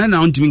ɔka na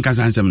ɔntimi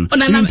nkasa nsɛm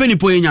no mpani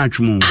po yɛ nya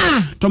atwom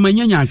tɔma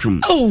nyɛ nya atwom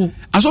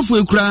asɔfo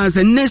ekura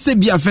sɛ nnɛ sɛ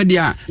bi afɛde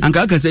a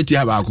anka akasa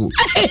tia baako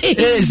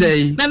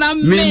sɛ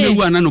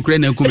mewu ana nokora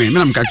na akume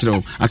mena meka kyerɛ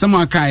wo asɛm a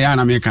aka yɛ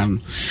na meka no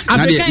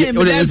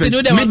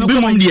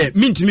bimom deɛ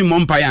mentimi mmɔ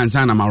mpa yɛ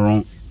ansa na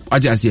marɔn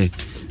wate aseɛ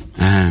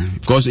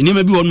because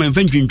nneɛma bi wɔ no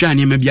mamfa ntwintwa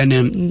nneɛma bi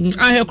anam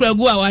ahwɛ kora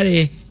gu a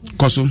ware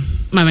kɔ so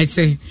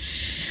mamete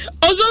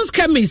Ozon's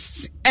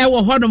chemist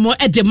ewo honomo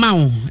edema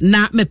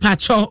na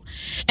mepacho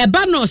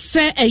eba no se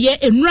eye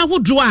enura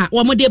hodo a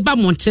wo mo de ba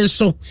monten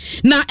so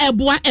na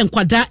eboa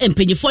enkwada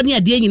empanyifo ne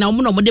ade nyina wo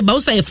mo de ba wo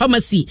say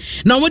pharmacy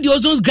na wo de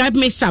Ozon's gripe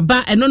mixture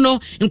ba eno no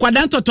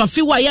enkwada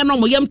ntotofe wa ye no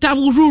mo yem ta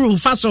ruru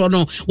faso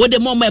no wo de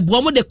mo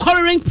eboa mo de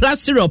coloring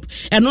plus syrup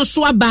eno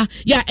so aba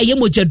ya eye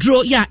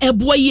mojaduro ya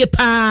eboa ye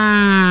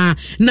pa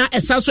na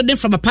esanso de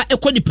from apa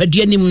ekoni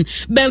padua nim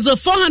benzo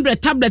 400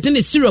 tablet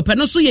ne syrup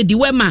eno so ye di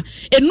wema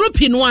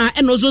enrupi no a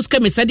eno Ozon's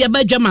chemist ade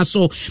aba adwama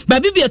so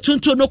baabi bia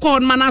tonto no kɔ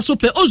hɔ ma na so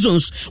pe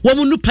ozons wo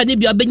mu nupa ne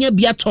bia obenya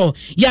bia to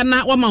ya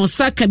na wo ma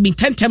osaka bi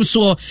tentem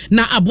so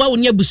na aboa wo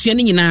nya busua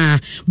ne nyina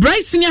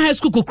Bright Senior High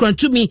School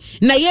kokrantumi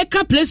na ye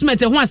ka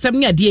placement ho asɛm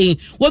ne ade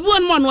wo bi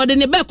won mo no de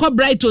ne be kɔ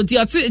Bright oti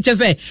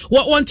kyese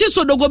won ti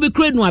so dogo bi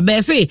kure no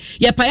abe se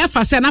ye pa ya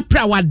fa se na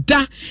pra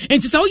wada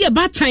enti sa wo ye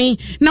batan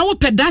na wo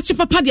pedachi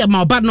papa dia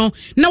ma oba no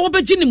na wo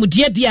be gini mu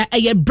dia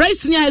eye Bright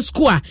Senior High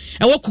School a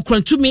ewo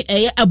kokrantumi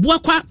eye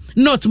abuakwa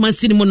North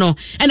Mansini mu no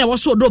ena wo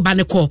so do ba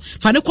ne kɔ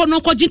fa ne kɔ no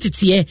kɔ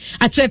gintitiye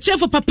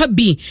akyerɛkyerɛfo papa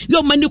bi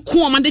yo mani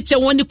ku o mande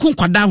kyɛ woni ku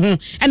nkwada ho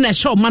ena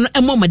ɛhwɛ o ma no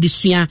ɛmɔ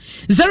madesua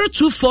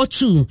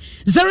 0242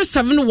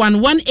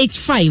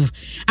 071185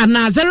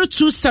 ana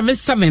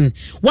 0277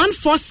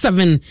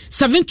 147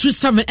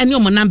 727 any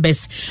of my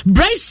numbers.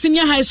 Bright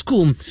Senior High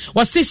School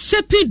was say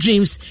shaping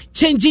dreams,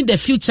 changing the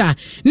future.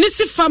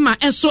 Nisi Farmer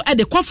and so at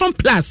the Kofron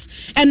Plus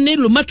and ne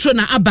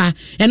Lumatrona Abba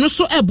and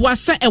also a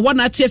boasa a one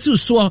at TSU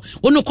so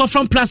one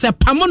Kofron Plus a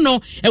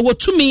pamono a wo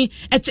to me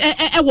at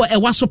a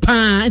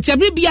wasopan and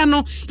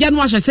Tiabiano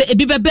Yanwasha say a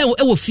bibebel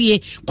ewo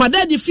fie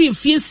kwada di fie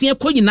sie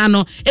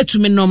koyinano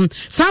etumenom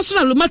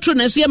Sansona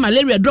Lumatrona so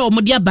malaria draw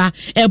modiaba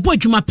e boy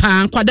dwuma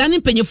pa kwada ni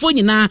mpanyefo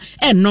nyina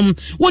enom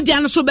wo dia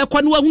no so be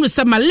kwa no hunu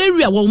se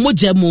malaria wo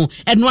mogya mu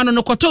eno ano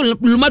no koto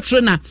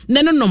Lumatrona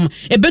nenonom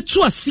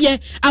ebetu ase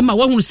ama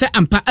wo hunu se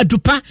ampa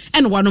adupa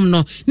eno wanom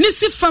no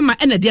Nisi Farmer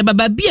ena dia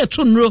baba bi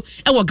etonro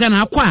e wo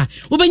Ghana akwa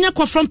wo benya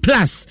Kofron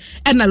Plus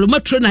ena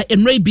Lumatrona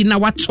enro bi na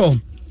wato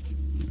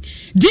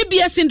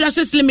DBS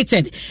Industries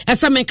Limited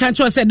esa men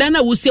kancho se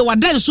dana wo se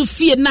wadan so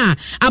fie na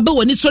aba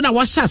woni so na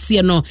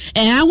wahase no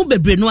ho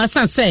bebre no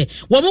asan se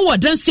wo mo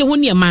wadan se ho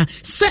niema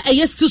se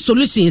steel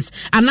solutions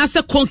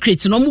anase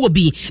concrete no mo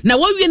bi na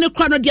wo wie ne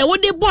kra no dia wo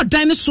de board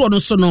dan so no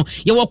so no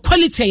ye wo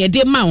quality ye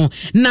de ma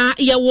na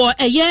ye wo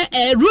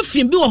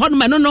roofing bi wo ho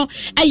no no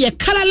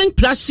coloring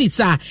plus sheets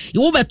a ye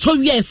wo beto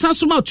wie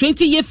sanso ma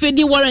 20-year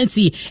fading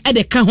warranty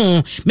de ka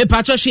ho me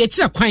patcho hwe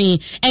kira kwan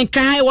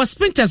enkan wo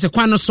sprinters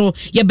kwan no so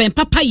ye ben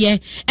papa ye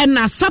and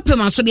na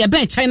supplement so the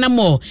ben China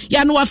Mall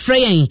ya no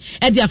afrayen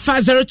e dia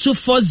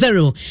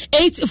 50240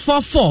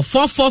 844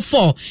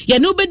 444 ya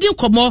no bedi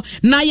nkomo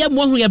na ya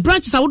mo hu ya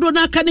branches awodo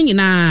na aka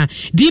nyina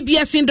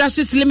DBS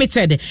Industries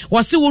Limited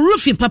was wo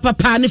roofing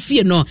papa ne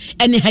fie no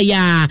ene ha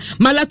ya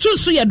malatu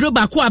so ya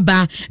droba ko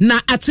aba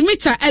na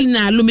artimita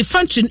elna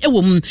lumifantrin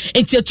ewom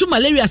entiatu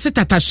malaria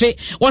setatashe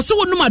was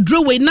wo no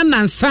madroway na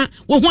nansa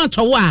wo hu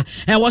antowo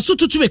a was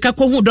tutu beka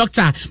ko hu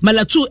doctor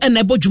malatu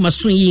ena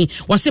bodwumason yi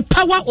was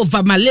power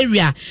over malaria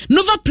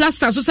Nova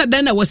Plaster so said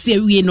na was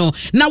awie no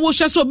na wo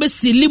hwe so be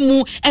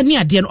silimu ene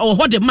ade no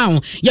ho de ma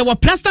ye wo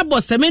plaster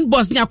boss cement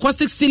boss ni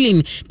acoustic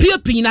ceiling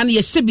pop nyina na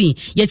ye hyebi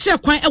ye kire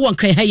kwan e won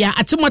kran ha ya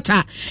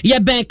atemota ye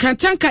ben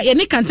kantanka ye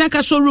ne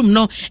kantanka showroom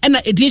no ena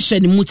edin hye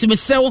ni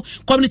mutimesew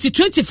community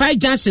 25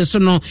 junction so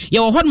no ye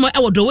wo ho no e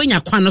wo do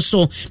wenya kwan no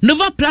so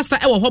Nova Plaster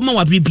e wo ho ma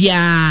wa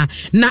bribia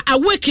na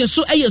awaken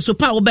so e ye so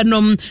pa wo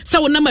benom sa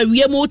wo na ma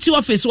wie mo ti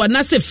office wa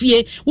na se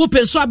fie wo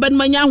penso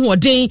abenma nya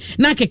hoden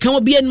na keka wo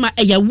bia nma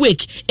e ya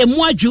wake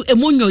emuaju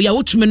emunyo ya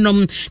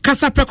wotumenom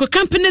Kasapreko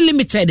Company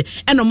Limited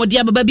eno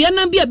modia baba bia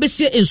na bia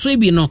besie enso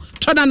bi no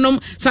todanom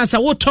sansa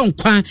wo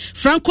tonkwa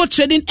Franco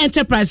Trading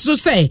Enterprise so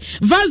say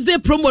Vast Day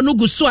promo no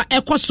guso a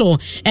ekoso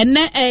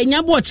ene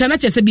nyabo chana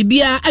chese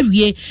bibia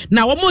awie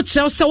na wo mo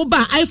kyerɛ sɛ wo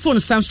ba iPhone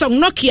Samsung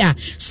Nokia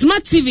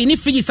Smart TV ni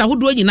fridge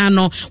sahodo nyina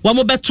no wo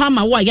mo beto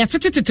ama wo ya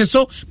tetetete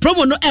so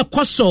promo no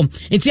ekoso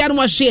enti anu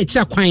wa hye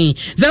kira kwan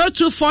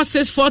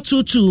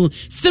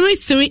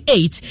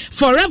 0246422338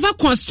 Forever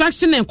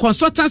Construction and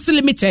Consultancy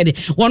Limited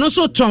one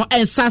also ton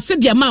ensase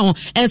dia ma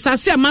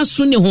ensase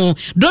amanso ni ho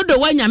dodo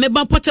wanya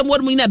meba potem wo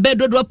mu na be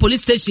dodo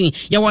police station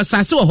ya won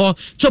sase wo ho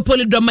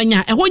chopoli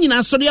domanya e ho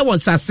nyina so ya won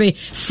sase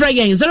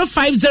frey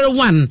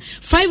 0501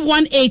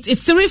 518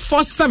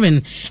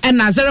 347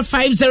 and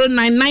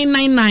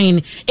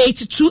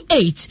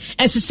 0509999828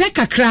 esese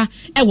kakra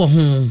e wo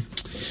ho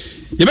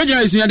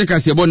yebegina isunya de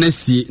kase ebo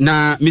nasi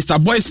na Mr.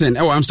 Boysen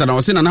e wa Amsterdam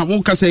o se na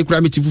mo kasa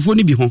ikura mitifufo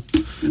ni bi ho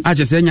a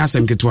je se nya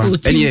asem ketwa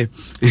ene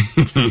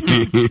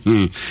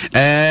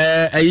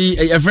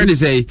a friend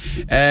say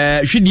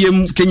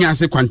hwidiem Kenya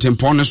ase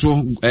kwantempon no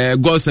so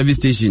Gold Service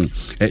Station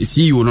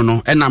CEO no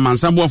na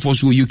mansabo for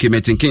so UK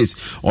Metin Kings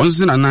on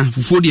se na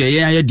fufuo de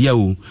ye dia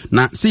o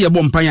na se ye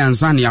bom pa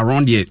yansa na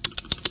around there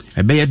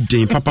ebe ye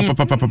den papa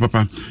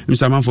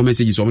msama for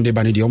messages o de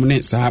bane de o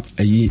ne sa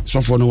ayi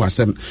sofo no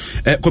wasem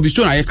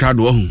kobisto na ye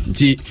krado ho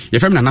nti ye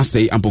fam na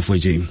say ampofo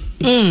agye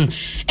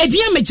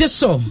edia meje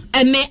so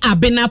ene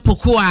abena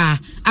pokoa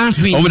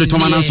ahwe o me de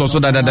tomana so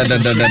da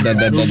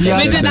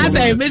meze na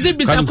say meze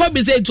bisa ko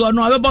bisa etu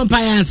no abebon pa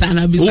yansa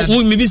na bisa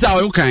o mi bisa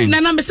o kan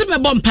na meze me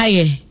bom pa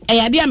ye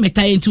eyade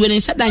ametaye nti wene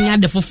nsa danya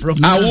de foforo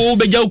wo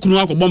beja okunu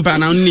akobọ mpa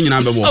na ni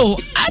nyina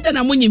bebo ada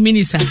na munyi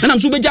minisa na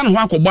mso beja no ho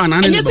akobọ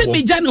na ne bebo enye se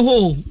beja no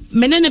ho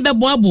menene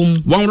bebo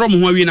abom won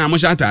rom ho awi na mo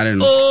sha tare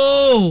no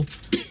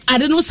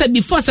ade no se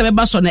before se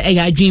beba so na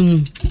eya adwen mu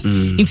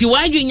nti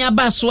wadwen nya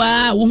ba so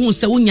a wo hu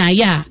se wonya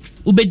ya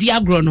ubedi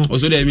agro no o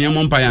so de me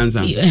mo mpa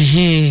yansa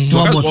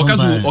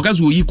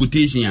okazu yi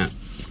quotation a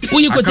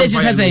When you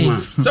quotation says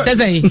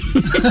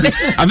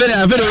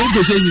Avere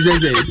quotation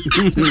says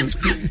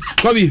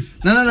Kobi.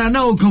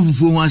 No,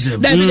 fufu one say.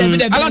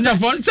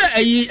 Alatafo say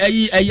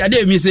ayi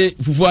ade mi say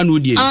fufu anu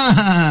die.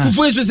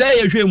 Fufu eso say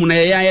ye hwe mu na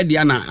ye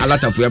dia na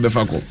alatafo ya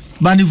befa ko.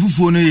 But the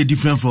fufu no is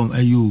different from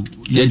you.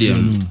 Yeah,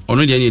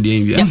 ono dia ne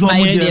dia wi.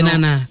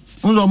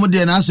 Unzo mo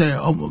dia na say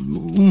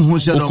unhu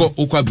say do.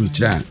 Okwa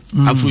bruchira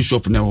afro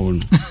shop na ho no.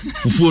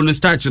 Fufu no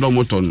starch no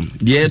moto no.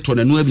 Dia to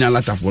na no abi na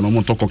alatafo no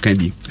moto kokan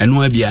bi.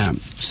 Eno abi am.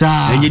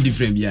 Sa. Enye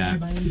different bia.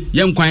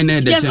 Ye nkwan na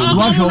de chen.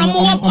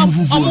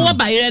 Omo wa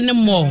bayire ne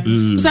mo.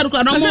 Musa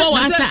ko no mo wa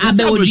asa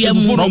abe odua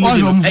mu.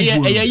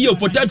 Eye yi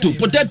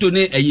potato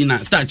ne eyi na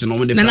starch no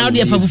mo de. Na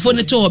de fa fufu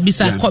ne to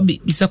bisa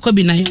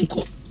kobi na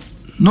yenko.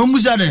 No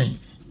musa de.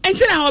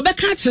 Enti na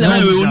obeka kire na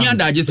we oni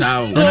adaje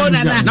sa o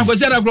na ko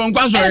se ra kro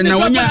nkwa so na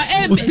wonya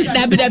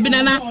dabi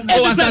na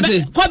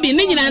kobi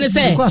ni nyina ne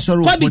se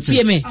kobi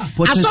tie me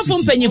asofo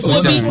mpanyifo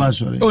bi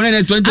o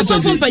ne 2020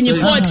 asofo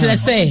mpanyifo kire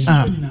se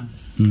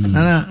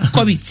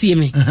kobi tie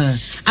me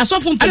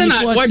asofo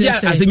mpanyifo kire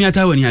se asemi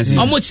ata wani ase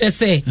omo kire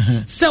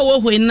se wo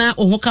hwe na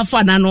oho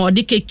kafa na no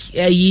de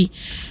yi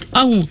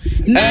ahu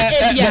na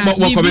ebia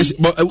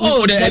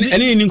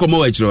eni ni nkomo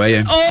wa kire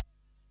ye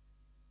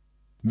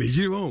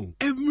Mejiro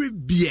every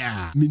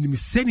beer minimum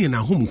senior na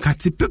home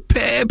kati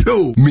pepe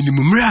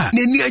minimum ra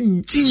neni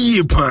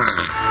agiye pa.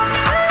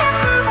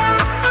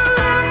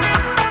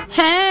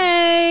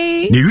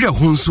 Hey. Ne yura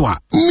ho nso a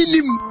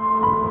minim.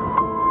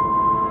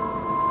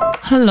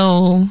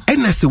 Hello.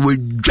 Ena se we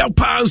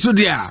dwapa so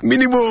dia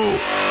minimo.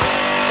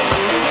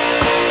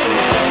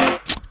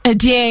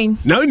 Again.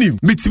 Now ni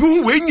mitimi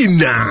hu we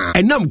nyina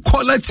enam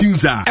caller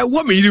tunes a e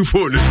wo me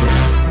phone so.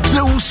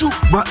 Zewusu,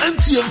 ma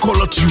MTN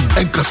caller tune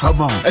and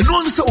Kasama, and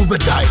on the over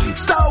dial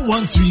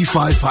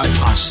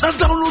 *1355#. Now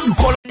download the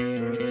caller.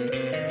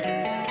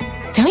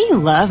 Don't you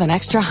love an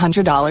extra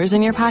 $100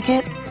 in your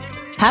pocket?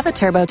 Have a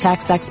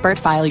TurboTax expert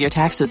file your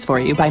taxes for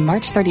you by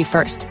March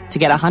 31st to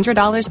get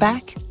 $100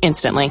 back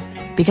instantly.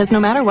 Because no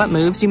matter what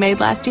moves you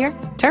made last year,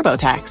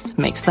 TurboTax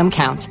makes them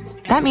count.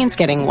 That means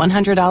getting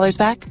 $100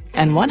 back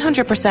and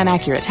 100%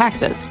 accurate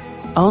taxes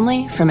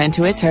only from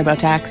Intuit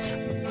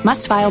TurboTax.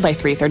 Must file by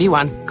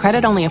 3/31.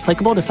 Credit only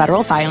applicable to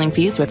federal filing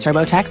fees with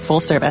TurboTax full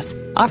service.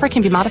 Offer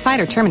can be modified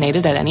or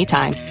terminated at any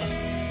time.